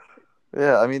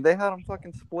 I mean they had him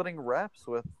fucking splitting reps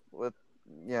with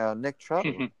Nick Chubb.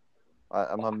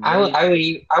 I would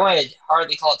hardly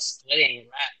call it splitting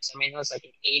reps. I mean, it was like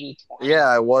an 80-20.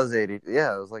 Yeah, it was 80.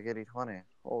 Yeah, it was like 80-20.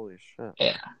 Holy shit.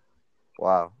 Yeah.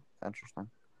 Wow. Interesting.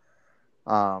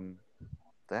 Damn.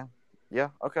 Yeah,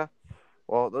 okay.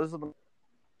 Well, those are the...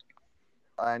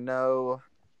 I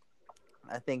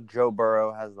think Joe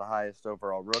Burrow has the highest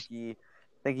overall rookie. I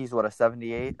think he's, a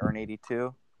 78 or an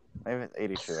 82? Maybe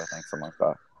 82, I think, something like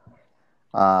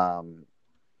that.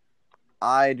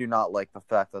 I do not like the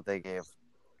fact that they gave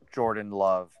Jordan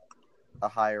Love a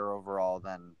higher overall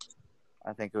than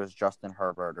I think it was Justin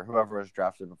Herbert or whoever was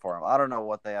drafted before him. I don't know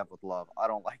what they have with Love. I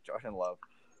don't like Jordan Love.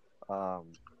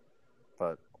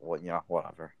 But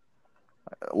whatever.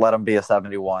 Let him be a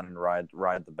 71 and ride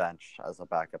the bench as a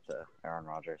backup to Aaron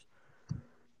Rodgers.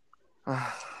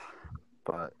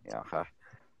 But okay.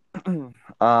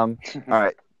 All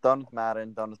right. Done with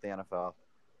Madden. Done with the NFL.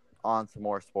 On to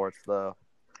more sports though.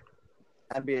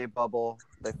 NBA bubble.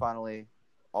 They finally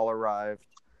all arrived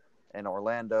in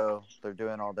Orlando. They're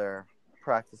doing all their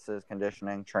practices,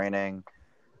 conditioning, training,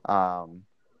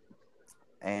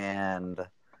 and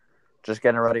just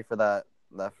getting ready for that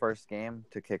first game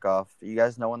to kick off. You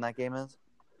guys know when that game is?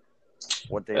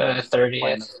 What day?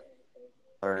 30th.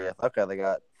 30th. Okay, they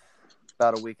got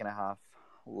about a week and a half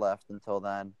left until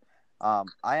then.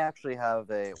 I actually have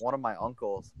one of my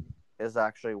uncles is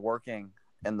actually working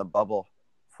in the bubble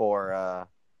for,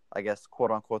 I guess,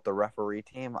 quote unquote, the referee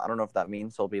team. I don't know if that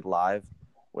means he'll be live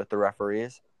with the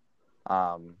referees,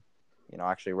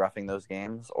 actually reffing those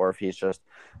games, or if he's just,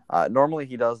 normally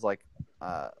he does like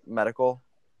medical,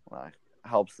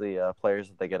 helps the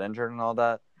players if they get injured and all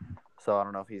that. So I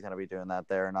don't know if he's going to be doing that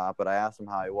there or not, but I asked him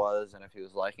how he was and if he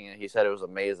was liking it. He said it was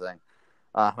amazing.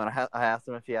 And I asked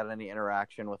him if he had any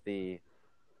interaction with the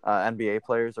NBA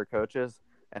players or coaches,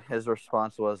 and his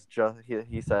response was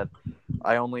he said,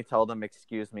 "I only tell them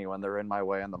excuse me when they're in my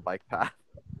way on the bike path."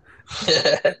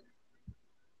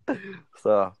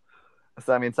 So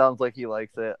I mean, sounds like he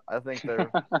likes it. I think they're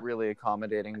really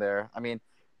accommodating there. I mean,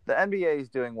 the NBA is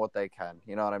doing what they can.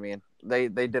 You know what I mean? They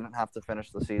didn't have to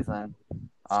finish the season.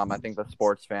 I think the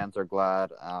sports fans are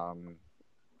glad.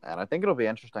 And I think it'll be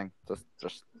interesting to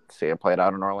just see it played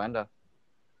out in Orlando.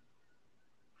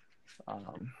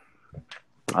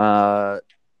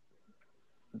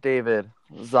 David,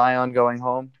 Zion going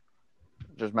home.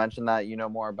 Just mentioned that you know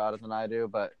more about it than I do,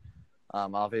 but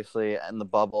obviously, and the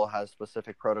bubble has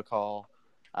specific protocol,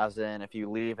 as in if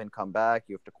you leave and come back,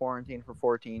 you have to quarantine for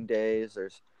 14 days.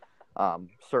 There's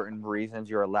certain reasons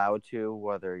you're allowed to,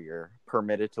 whether you're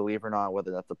permitted to leave or not,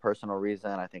 whether that's a personal reason.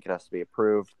 I think it has to be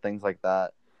approved, things like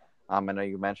that. I know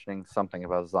you're mentioning something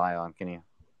about Zion. Can you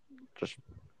just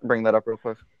bring that up real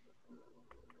quick?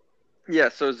 Yeah,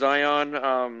 so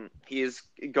Zion, he is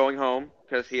going home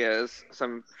because he has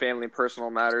some family and personal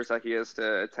matters that he has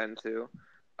to attend to.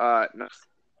 No,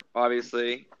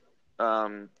 obviously,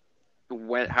 um,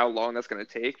 how long that's going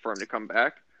to take for him to come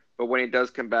back. But when he does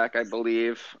come back, I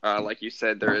believe, like you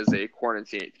said, there is a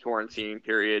quarantine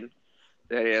period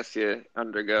that he has to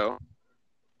undergo.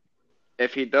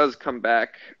 If he does come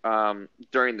back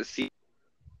during the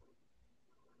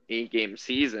 8-game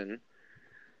season,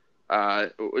 uh,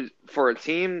 for a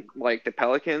team like the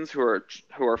Pelicans who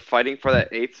are fighting for that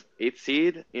eighth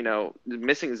seed,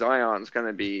 missing Zion is going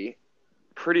to be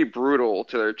pretty brutal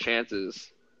to their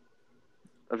chances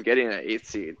of getting that eighth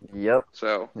seed. Yep.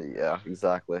 So Yeah,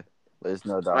 exactly. There's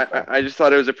no doubt I, there. I just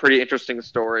thought it was a pretty interesting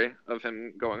story of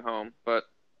him going home, but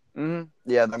Yeah,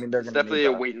 I mean they're it's gonna definitely need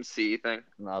a that. wait and see thing.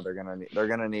 No, they're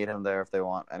gonna need him there if they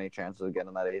want any chances of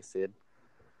getting that eighth seed.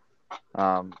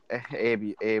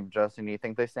 Abe, Justin, do you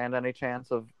think they stand any chance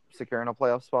of securing a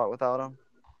playoff spot without him?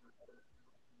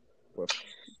 With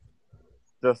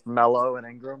just Melo and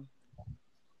Ingram?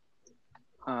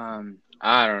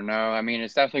 I don't know. I mean,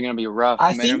 it's definitely going to be rough.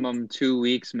 I think Minimum 2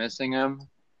 weeks missing him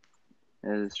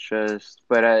is just,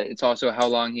 but it's also how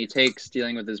long he takes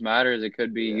dealing with his matters. It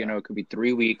could be, Yeah. it could be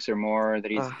 3 weeks or more that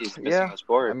he's missing Yeah. the I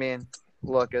sport. mean,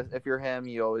 look, if you're him,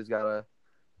 you always gotta,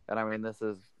 and I mean this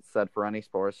is said for any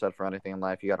sport, said for anything in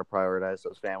life. You gotta prioritize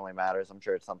those family matters. I'm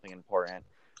sure it's something important.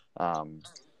 for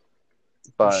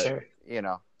But sure.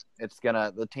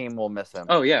 the team will miss him.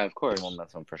 Oh yeah, of The course. team will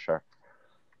miss him for sure.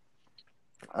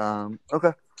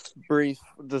 Okay. Brief.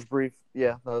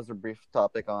 Yeah, that was a brief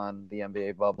topic on the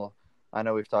NBA bubble. I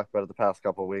know we've talked about it the past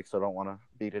couple of weeks, so I don't want to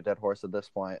beat a dead horse at this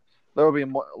point. There will be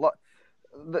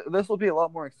this will be a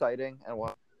lot more exciting, and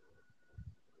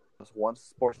once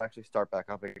sports actually start back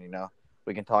up again,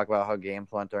 we can talk about how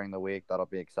games went during the week. That'll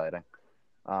be exciting.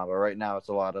 But right now, it's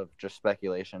a lot of just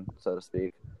speculation, so to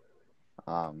speak.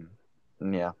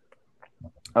 Yeah.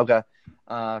 Okay.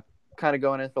 Kind of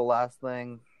going into the last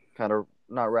thing, kind of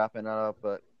not wrapping it up,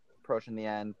 but approaching the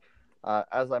end.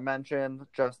 As I mentioned,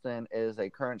 Justin is a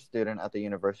current student at the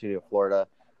University of Florida,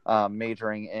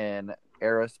 majoring in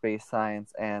aerospace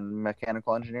science and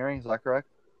mechanical engineering. Is that correct?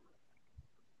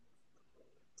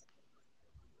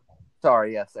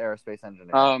 Sorry, yes, aerospace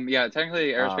engineering. Yeah,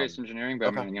 technically aerospace Um, engineering, but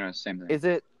okay. I mean, same thing. Is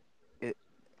it?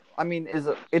 I mean,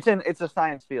 it's a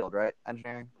science field, right?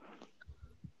 Engineering.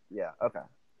 Yeah. Okay.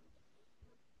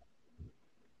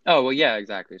 Oh well, yeah,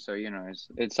 exactly. So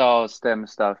it's all STEM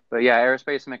stuff, but yeah,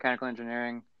 aerospace and mechanical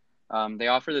engineering. They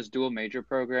offer this dual major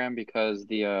program because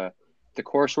the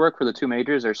coursework for the two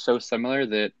majors are so similar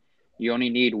that you only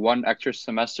need one extra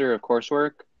semester of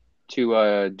coursework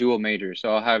to dual major.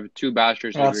 So I'll have two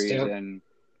bachelor's That's degrees, dope. and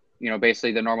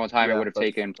basically the normal time it Yeah, would have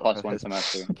taken plus one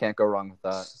semester. Can't go wrong with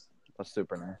that. That's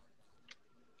super nice.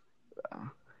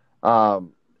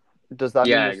 Does that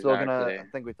mean Yeah, you're still gonna? exactly. I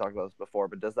think we talked about this before,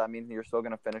 but does that mean you're still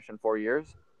gonna finish in 4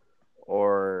 years,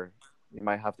 or you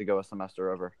might have to go a semester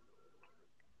over?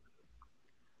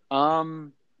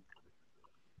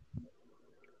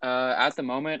 At the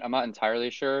moment, I'm not entirely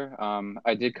sure.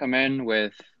 I did come in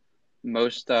with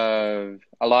a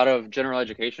lot of general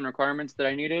education requirements that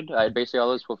I needed. I had basically all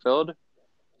those fulfilled.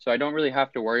 So I don't really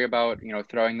have to worry about,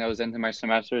 throwing those into my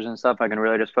semesters and stuff. I can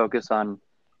really just focus on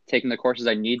taking the courses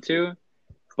I need to.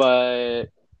 But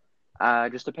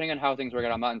just depending on how things work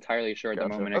out, I'm not entirely sure at the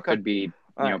Gotcha. moment. Okay. It could be,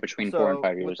 All right. between 4 and So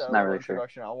 5 with years. that Not little really sure.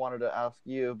 introduction, I wanted to ask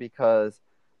you because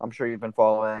I'm sure you've been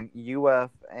following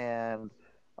UF and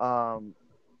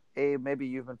Abe, maybe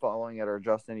you've been following it, or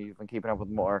Justin, you've been keeping up with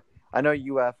more. I know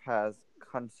UF has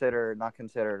not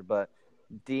considered, but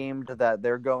deemed that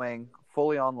they're going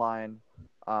fully online,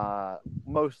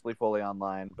 mostly fully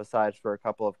online, besides for a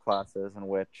couple of classes in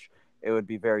which it would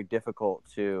be very difficult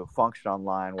to function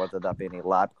online, whether that be any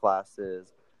lab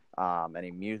classes, any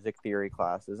music theory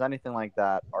classes, anything like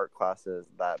that, art classes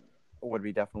that would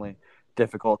be definitely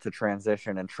difficult to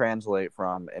transition and translate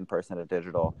from in-person to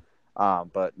digital.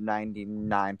 But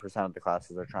 99% of the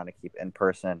classes are trying to keep in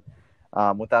person.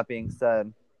 With that being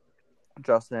said,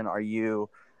 Justin, are you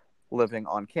living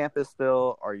on campus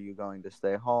still? Are you going to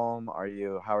stay home?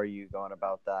 How are you going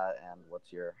about that? And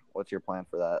what's your plan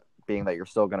for that? Being that you're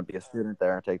still going to be a student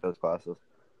there and take those classes.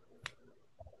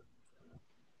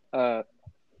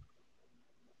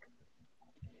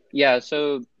 Yeah,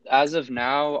 so as of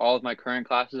now, all of my current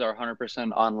classes are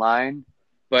 100% online,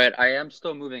 but I am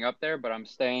still moving up there, but I'm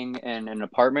staying in an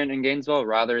apartment in Gainesville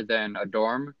rather than a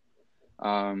dorm.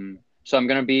 So I'm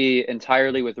going to be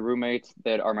entirely with roommates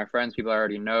that are my friends, people I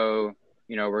already know.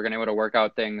 We're going to be able to work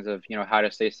out things of, how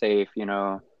to stay safe,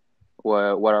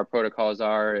 what our protocols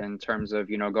are in terms of,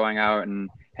 going out and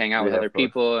hang out with Yeah, other of course.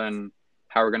 people, and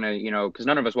how we're gonna, because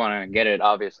none of us want to get it,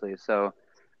 obviously. So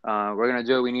we're gonna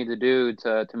do what we need to do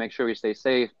to make sure we stay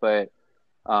safe. But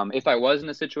if I was in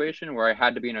a situation where I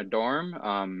had to be in a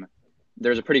dorm,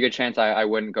 there's a pretty good chance I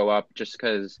wouldn't go up, just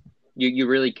because you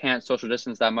really can't social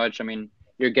distance that much. I mean,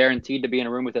 you're guaranteed to be in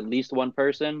a room with at least one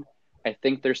person. I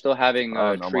think they're still having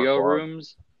Oh, no more trio quad.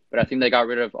 rooms, but I think they got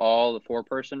rid of all the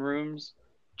 4-person rooms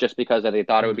just because they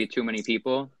thought it would be too many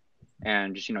people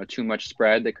and just, too much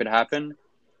spread that could happen.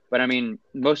 But I mean,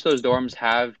 most of those dorms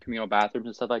have communal bathrooms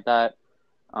and stuff like that.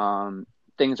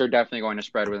 Things are definitely going to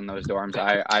spread within those dorms.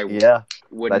 I Yeah,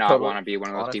 would I not want to be one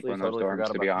of those people honestly in those totally dorms,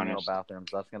 forgot to be about communal honest. bathrooms.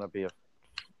 That's gonna be a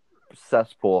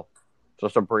cesspool,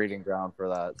 just a breeding ground for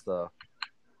that. So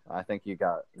I think you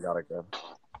got it good.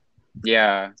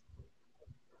 Yeah.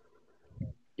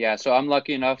 Yeah, so I'm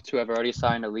lucky enough to have already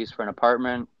signed a lease for an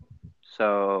apartment.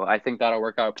 So I think that'll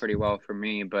work out pretty well for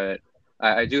me. But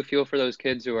I do feel for those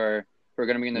kids who are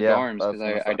going to be in the Yeah, dorms, that's because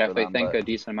gonna I suck for definitely them. think But a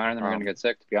decent amount of them are going to get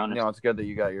sick, to be honest. it's good that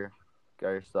you got your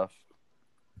stuff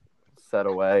set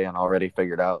away and already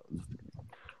figured out.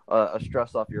 A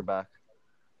stress off your back.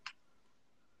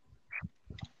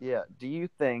 Yeah. Do you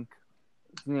think,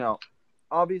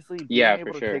 obviously being Yeah, for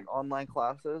able to sure. take online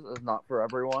classes is not for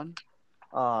everyone,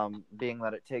 being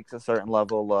that it takes a certain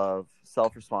level of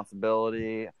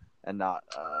self-responsibility and not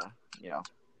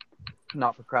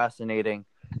procrastinating,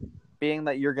 being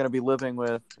that you're going to be living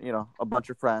with, a bunch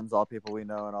of friends, all people we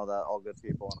know and all that, all good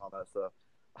people and all that. So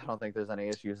I don't think there's any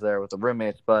issues there with the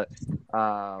roommates, but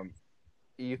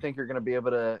you think you're going to be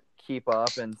able to keep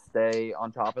up and stay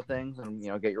on top of things and,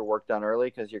 get your work done early?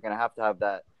 Because you're going to have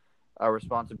that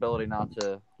responsibility not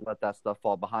to let that stuff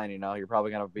fall behind. You're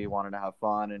probably going to be wanting to have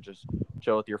fun and just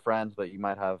chill with your friends, but you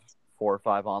might have 4 or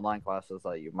 5 online classes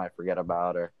that you might forget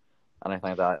about or anything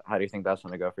like that. How do you think that's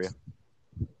going to go for you?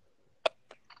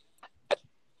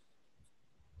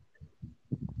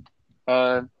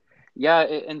 Yeah,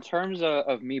 in terms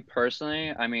of me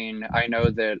personally, I mean, I know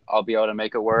that I'll be able to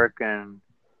make it work and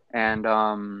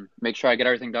make sure I get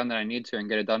everything done that I need to and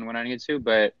get it done when I need to.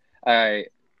 But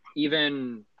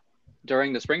even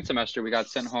during the spring semester, we got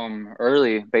sent home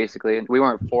early, basically. We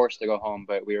weren't forced to go home,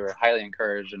 but we were highly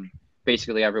encouraged, and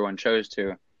basically everyone chose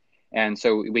to. And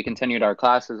so we continued our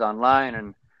classes online,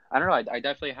 and I don't know, I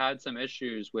definitely had some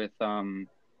issues with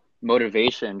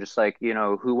motivation, just like,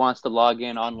 who wants to log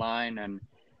in online,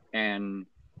 and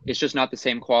it's just not the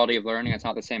same quality of learning. It's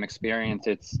not the same experience.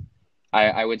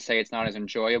 I would say it's not as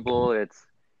enjoyable.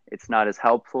 It's not as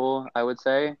helpful, I would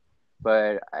say,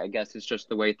 but I guess it's just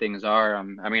the way things are.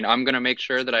 I mean, I'm gonna make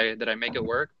sure that I make it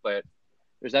work, but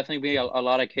there's definitely be a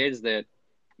lot of kids that,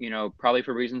 probably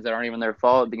for reasons that aren't even their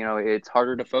fault, it's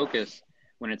harder to focus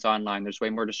when it's online. There's way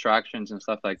more distractions and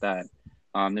stuff like that.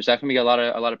 There's definitely a lot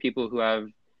of people who have,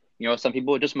 some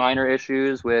people with just minor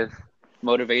issues with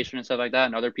motivation and stuff like that,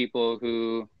 and other people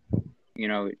who,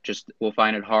 just will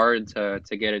find it hard to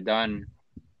get it done.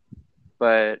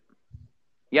 But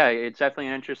yeah, it's definitely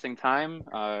an interesting time.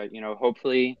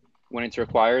 Hopefully when it's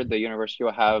required, the university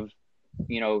will have,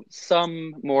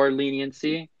 some more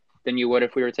leniency than you would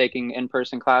if we were taking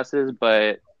in-person classes,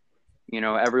 but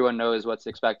everyone knows what's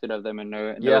expected of them and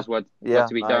knows what's to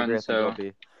be I done. agree. I think it'll So,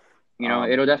 be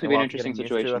it'll definitely be we'll an have to interesting getting used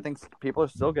to. I situation. think people are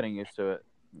still getting used to it.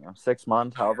 6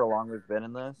 months, however long we've been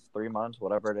in this, 3 months,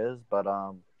 whatever it is. But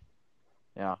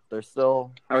there's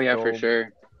still Oh yeah, for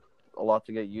sure. a lot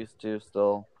to get used to.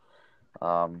 Still,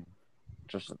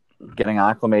 just getting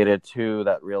acclimated to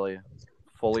that really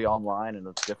fully online and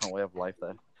a different way of life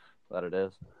that it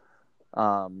is.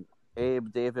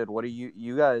 Abe, David, what do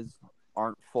you guys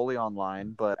aren't fully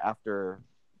online, but after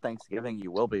Thanksgiving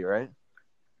you will be, right?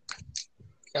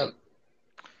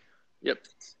 Yep.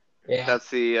 Yeah. That's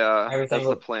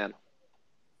the plan.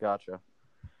 Gotcha.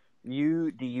 Do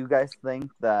you guys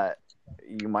think that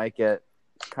you might get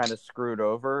kind of screwed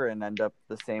over and end up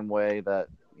the same way that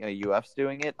UF's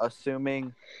doing it,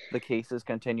 assuming the cases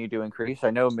continue to increase? I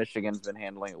know Michigan's been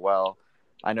handling it well.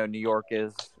 I know New York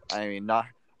is,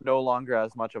 no longer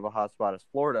as much of a hotspot as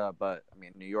Florida, but I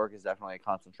mean New York is definitely a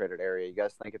concentrated area. You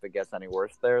guys think if it gets any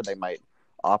worse there, they might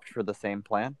opt for the same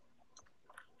plan?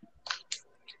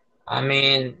 I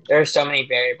mean, there's so many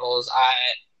variables.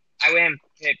 I wouldn't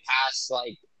put it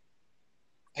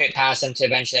past them to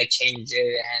eventually change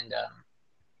it and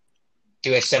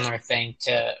do a similar thing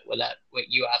to what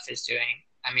UF is doing.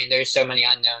 I mean, there's so many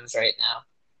unknowns right now.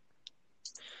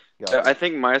 Gotcha. I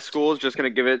think my school is just going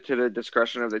to give it to the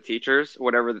discretion of the teachers,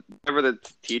 whatever the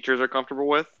teachers are comfortable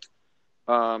with.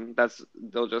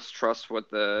 They'll just trust what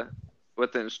the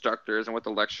instructors and what the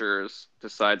lecturers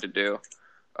decide to do,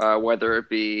 whether it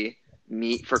be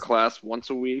meet for class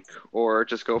once a week or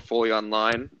just go fully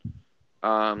online.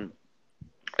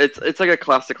 It's like a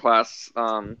class to class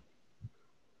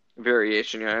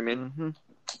variation. You know what I mean? Mm-hmm.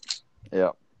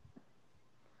 Yeah.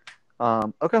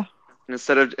 Okay.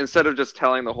 Instead of just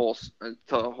telling the whole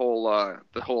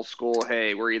school,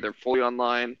 hey, we're either fully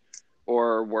online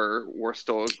or we're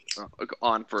still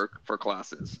on for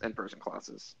classes, in-person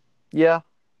classes. Yeah,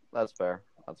 that's fair.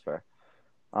 That's fair.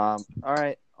 All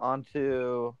right,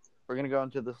 we're gonna go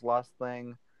into this last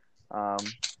thing.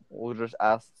 We'll just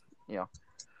ask,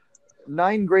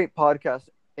 9 great podcast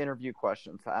interview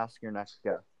questions to ask your next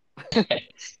guest.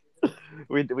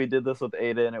 We did this with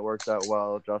Ada and it worked out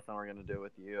well. Justin, we're gonna do it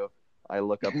with you. I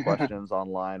look up questions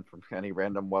online from any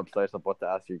random websites of what to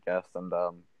ask your guests and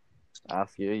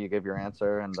ask you. You give your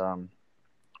answer, and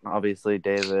obviously,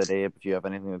 David, Abe, if you have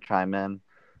anything to chime in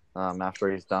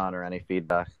after he's done or any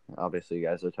feedback, obviously you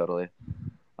guys are totally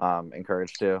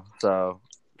encouraged to. So,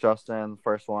 Justin,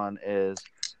 first one is,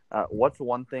 what's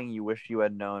one thing you wish you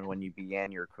had known when you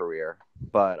began your career?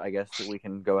 But I guess we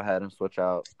can go ahead and switch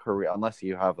out career, unless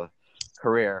you have a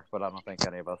career, but I don't think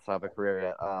any of us have a career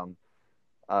yet.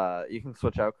 You can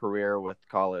switch out career with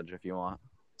college if you want.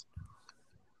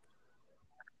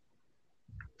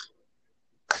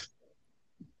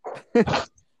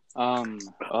 I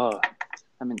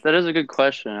mean, that is a good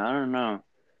question. I don't know.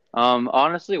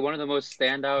 Honestly, one of the most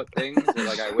standout things that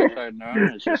like I wish I'd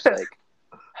known is just like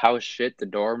how shit the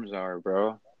dorms are,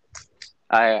 bro.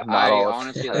 I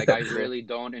honestly like I really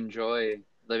don't enjoy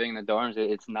living in the dorms.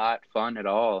 It's not fun at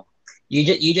all.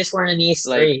 You just weren't in East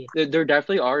Like there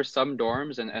definitely are some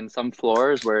dorms and some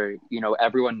floors where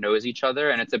everyone knows each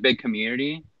other and it's a big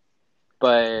community,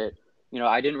 but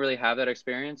I didn't really have that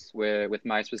experience with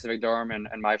my specific dorm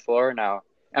and my floor. Now,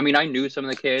 I mean, I knew some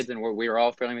of the kids and we were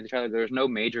all friendly with each other. There's no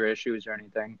major issues or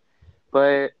anything,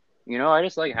 but I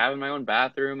just like having my own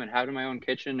bathroom and having my own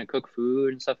kitchen to cook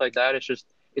food and stuff like that.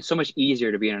 It's so much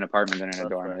easier to be in an apartment than in a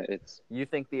dorm. Right. It's You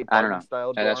think the I don't know. apartment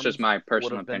style dorms That's just my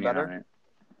personal would have been opinion better? on it.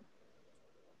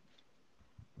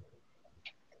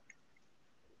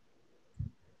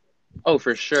 Oh,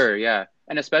 for sure, yeah.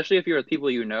 And especially if you're with people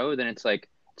then it's like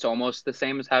it's almost the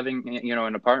same as having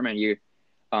an apartment. You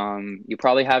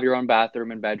probably have your own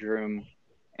bathroom and bedroom,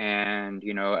 and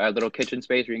a little kitchen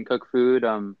space where you can cook food.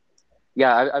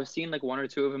 Yeah, I've seen like one or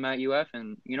two of them at UF,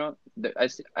 and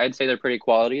I'd say they're pretty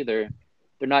quality. They're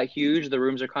not huge. The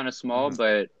rooms are kind of small,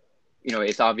 but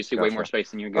it's obviously way more Gotcha.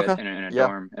 space than you get Okay. in a Yeah.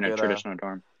 dorm, in a Good, traditional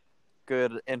dorm.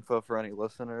 Good info for any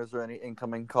listeners or any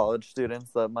incoming college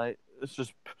students that might. It's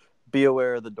just be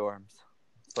aware of the dorms.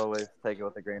 So always take it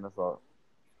with a grain of salt.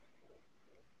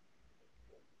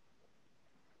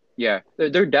 Yeah,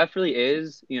 there definitely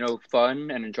is,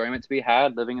 fun and enjoyment to be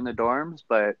had living in the dorms,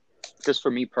 but just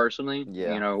for me personally,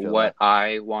 Yeah, feel what that.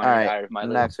 I wanted All right. out of my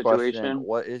living Next question: situation,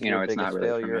 what is your it's not biggest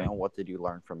really for failure, me. and what did you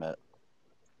learn from it?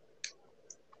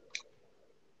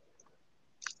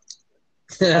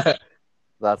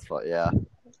 That's what. Yeah.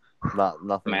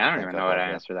 Nothing. Man, I don't even know how to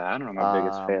answer that. I don't know what my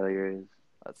biggest failure is.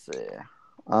 Let's see.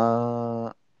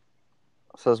 It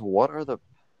says what are the?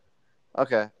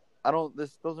 Okay.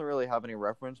 This doesn't really have any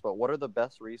reference, but what are the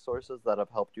best resources that have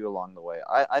helped you along the way?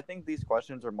 I think these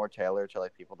questions are more tailored to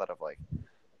like people that have like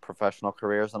professional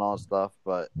careers and all that stuff,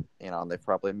 but they've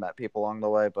probably met people along the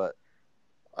way. But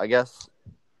I guess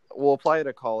we'll apply it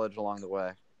to college along the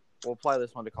way. We'll apply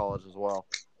this one to college as well.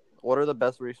 What are the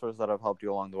best resources that have helped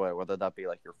you along the way? Whether that be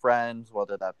like your friends,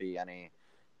 whether that be any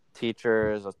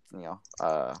teachers,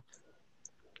 whatever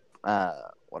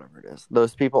it is.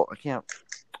 Those people, I can't.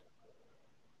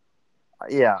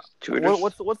 Yeah. Tutors?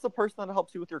 What's the person that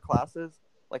helps you with your classes?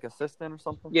 Like assistant or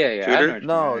something? Yeah. I know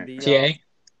No, what the TA?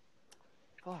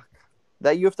 fuck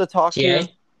that you have to talk TA? to.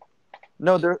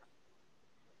 No, they're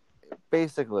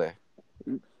basically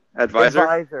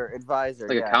Advisor? advisor.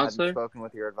 Like a counselor? Have you spoken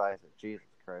with your advisor? Jesus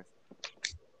Christ.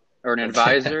 Or an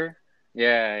advisor?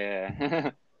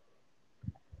 Yeah.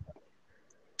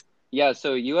 Yeah,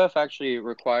 so UF actually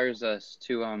requires us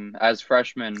to, as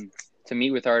freshmen, to meet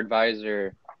with our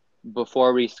advisor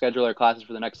before we schedule our classes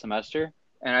for the next semester.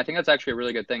 And I think that's actually a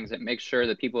really good thing. It makes sure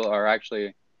that people are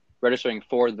actually registering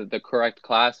for the correct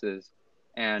classes.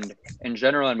 And in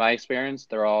general, in my experience,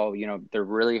 they're all, they're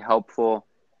really helpful.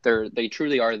 They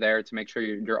truly are there to make sure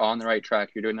you're on the right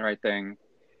track, you're doing the right thing.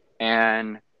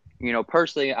 And,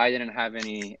 personally, I didn't have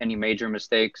any major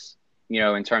mistakes,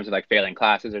 in terms of like failing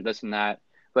classes or this and that.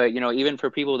 But, even for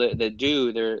people that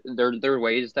do, there are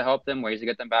ways to help them, ways to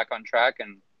get them back on track.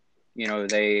 And,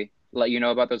 they let you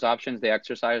know about those options, they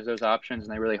exercise those options,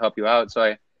 and they really help you out.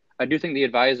 So I do think the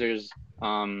advisors,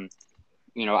 I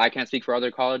can't speak for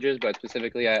other colleges, but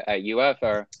specifically at UF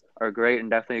are are great and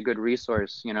definitely a good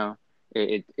resource.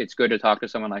 It's good to talk to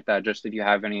someone like that, just if you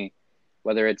have any,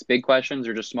 whether it's big questions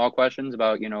or just small questions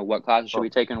about, what classes should we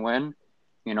take and when,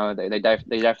 they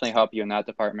definitely help you in that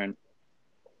department.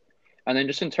 And then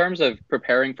just in terms of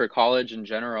preparing for college in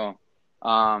general,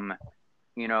 I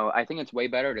think it's way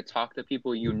better to talk to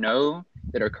people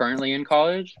that are currently in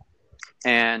college.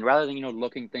 And rather than,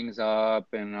 looking things up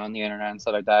and on the internet and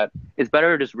stuff like that, it's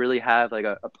better to just really have like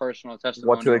a personal What to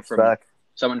testimonial from expect.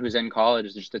 someone who's in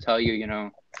college, just to tell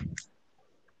you,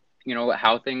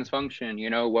 how things function,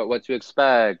 what to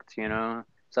expect,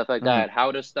 stuff like that,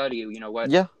 how to study,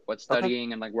 what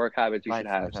studying and like work habits you should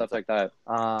have, stuff like that.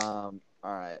 All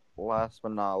right. Last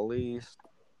but not least,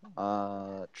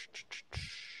 I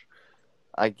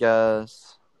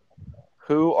guess,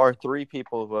 who are 3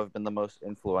 people who have been the most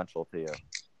influential to you?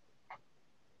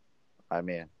 I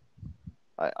mean,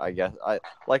 I guess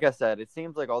like I said, it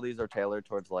seems like all these are tailored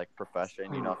towards like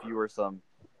profession. If you were some,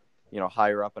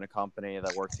 higher up in a company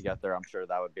that works to get there, I'm sure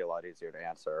that would be a lot easier to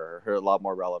answer or a lot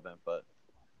more relevant. But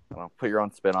put your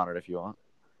own spin on it if you want.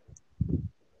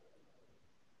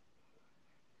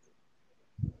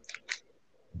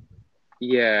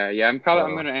 Yeah. I'm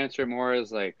going to answer more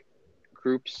as like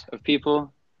groups of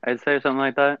people, I'd say, something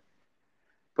like that.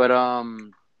 But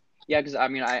yeah, because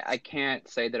I can't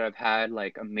say that I've had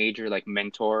like a major like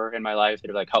mentor in my life that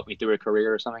have like helped me through a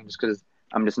career or something, just because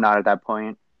I'm just not at that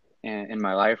point in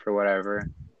my life or whatever.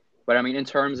 But in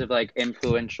terms of like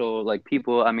influential like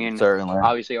people, Certainly.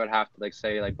 obviously I would have to like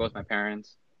say like both my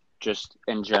parents, just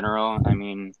in general.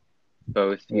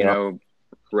 Both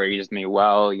raised me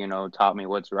well, taught me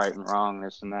what's right and wrong,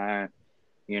 this and that.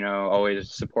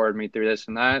 Always supported me through this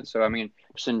and that. So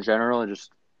just in general,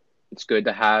 it's good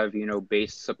to have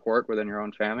base support within your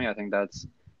own family. I think that's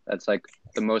like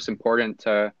one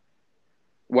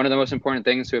of the most important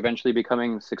things to eventually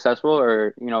becoming successful.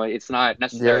 Or it's not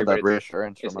necessary, that but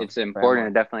reassurance it's important.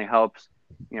 It definitely helps.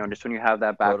 Just when you have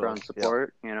that background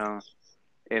support,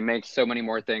 it makes so many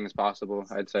more things possible,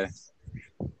 I'd say.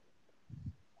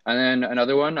 And then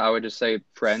another one, I would just say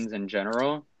friends in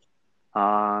general.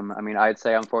 I'd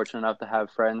say I'm fortunate enough to have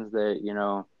friends that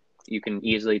you can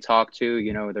easily talk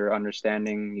to. They're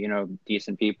understanding,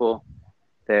 decent people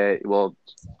that will,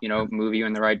 move you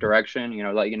in the right direction,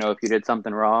 let you know if you did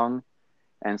something wrong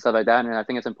and stuff like that. And I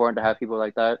think it's important to have people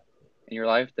like that in your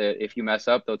life, that if you mess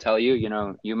up, they'll tell you,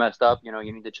 you messed up, you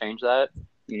need to change that.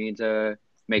 You need to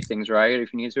make things right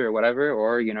if you need to or whatever.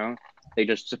 Or, they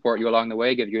just support you along the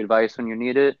way, give you advice when you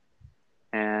need it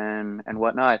and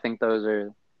whatnot. I think those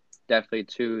are definitely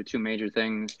two major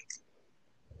things.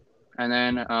 And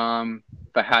then if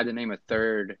I had to name a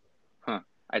third,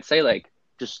 I'd say like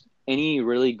just any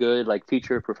really good like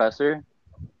teacher or professor.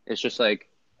 It's just like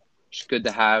just good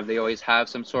to have. They always have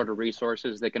some sort of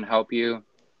resources that can help you.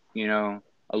 A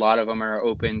lot of them are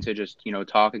open to just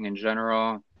talking in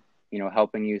general,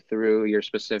 helping you through your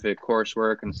specific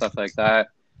coursework and stuff like that.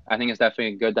 I think it's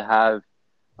definitely good to have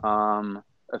a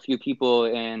few people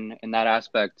in that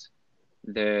aspect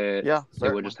that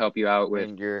will just help you out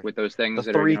with those things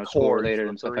that are school related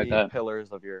and stuff like that.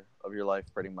 Pillars of your life,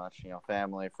 pretty much.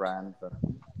 Family, friends.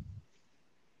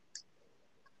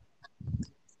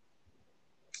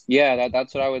 Yeah,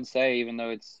 that's what I would say. Even though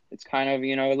it's kind of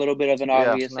a little bit of an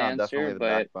obvious answer,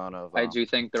 but of, I do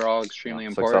think they're all extremely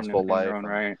important in their own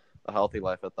right. A healthy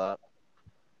life at that.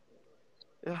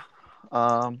 Yeah.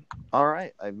 All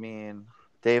right.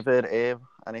 David, Abe,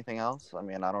 anything else? I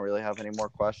don't really have any more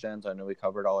questions. I know we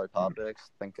covered all our topics.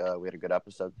 I think we had a good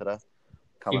episode today.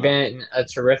 You've been a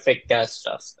terrific guest,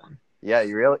 Justin. Yeah,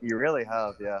 you really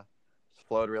have. Yeah, it's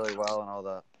flowed really well and all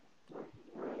that.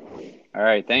 All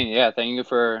right, thank you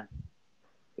for.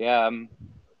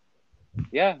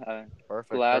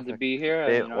 Perfect. Glad to be here.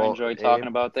 I enjoyed talking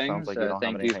about things. Like you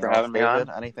thank you for having me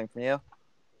on. Anything from you?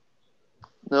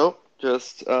 Nope.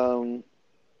 Just for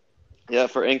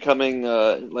incoming,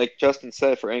 like Justin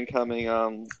said, for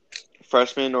incoming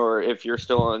freshmen, or if you're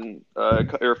still in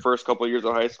your first couple of years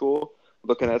of high school,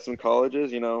 looking at some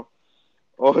colleges,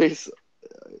 always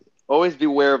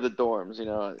beware of the dorms.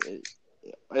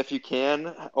 If you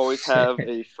can, always have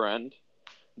a friend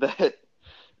that.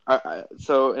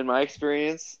 So in my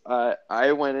experience,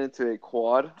 I went into a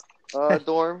quad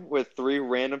dorm with 3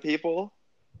 random people,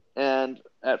 and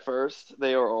at first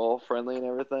they were all friendly and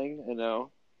everything,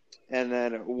 and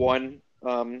then one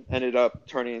ended up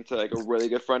turning into like a really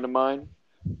good friend of mine.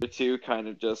 The 2 kind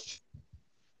of just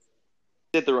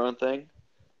did their own thing,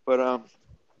 but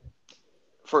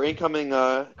for incoming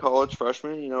college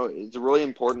freshmen, it's really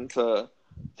important to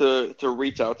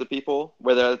reach out to people,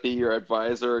 whether that be your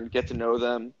advisor and get to know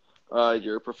them,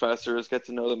 your professors, get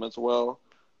to know them as well,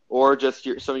 or just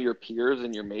some of your peers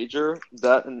in your major,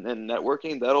 that and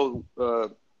networking, that'll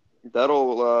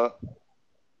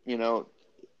you know,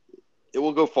 it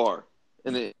will go far.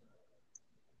 And it,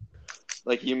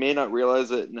 like, you may not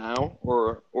realize it now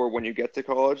or when you get to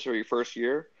college or your first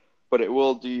year, but it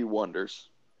will do you wonders.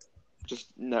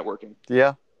 Just networking.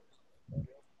 Yeah.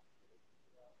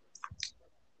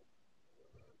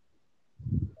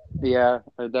 Yeah,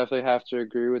 I definitely have to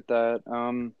agree with that.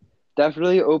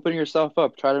 Definitely open yourself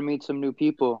up. Try to meet some new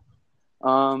people.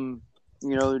 Um,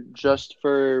 just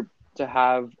to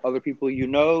have other people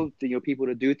people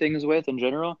to do things with in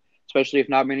general, especially if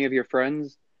not many of your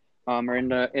friends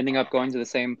are ending up going to the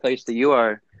same place that you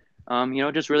are.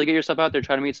 Just really get yourself out there,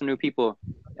 try to meet some new people.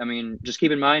 I mean, just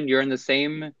keep in mind you're in the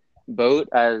same boat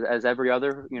as every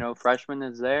other, freshman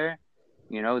that's there.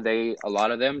 A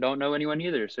lot of them don't know anyone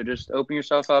either. So just open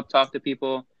yourself up, talk to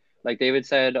people. Like David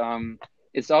said,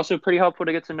 it's also pretty helpful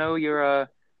to get to know your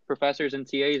professors and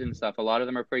TAs and stuff. A lot of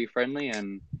them are pretty friendly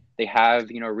and they have,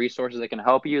 resources that can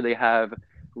help you. They have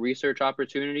research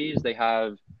opportunities. They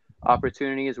have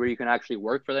opportunities where you can actually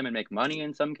work for them and make money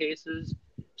in some cases.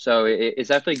 So it's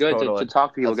definitely good Totally. to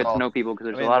talk to people, That's get to all. know people, because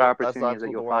I there's mean, a lot of that's opportunities that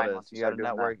what the you'll world find is. once you You got start to doing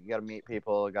that. network, you got to meet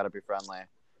people, you got to be friendly.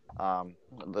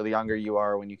 The younger you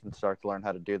are, when you can start to learn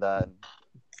how to do that and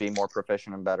be more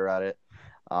proficient and better at it,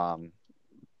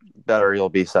 better you'll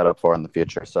be set up for in the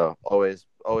future. So always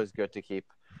good to keep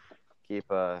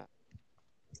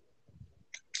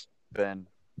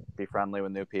be friendly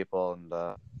with new people and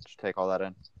just take all that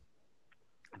in.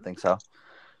 I think so.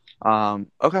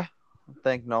 Okay. I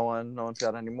think no one's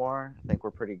got any more. I think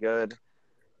we're pretty good.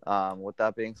 With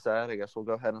that being said, I guess we'll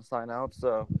go ahead and sign out.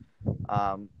 So,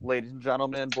 ladies and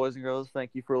gentlemen, boys and girls,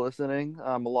 thank you for listening.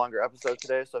 A longer episode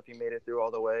today, so if you made it through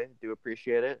all the way, do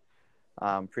appreciate it.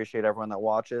 Appreciate everyone that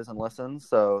watches and listens.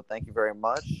 So thank you very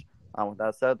much. With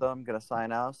that said, though, I'm going to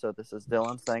sign out. So this is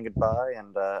Dylan saying goodbye,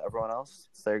 and everyone else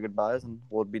say your goodbyes, and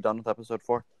we'll be done with episode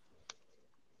 4.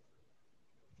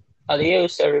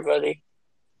 Adios, everybody.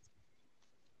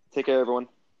 Take care, everyone.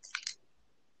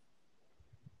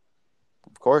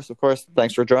 Of course.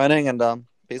 Thanks for joining, and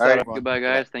peace All out, right, everyone. goodbye,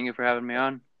 guys. Thank you for having me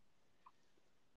on.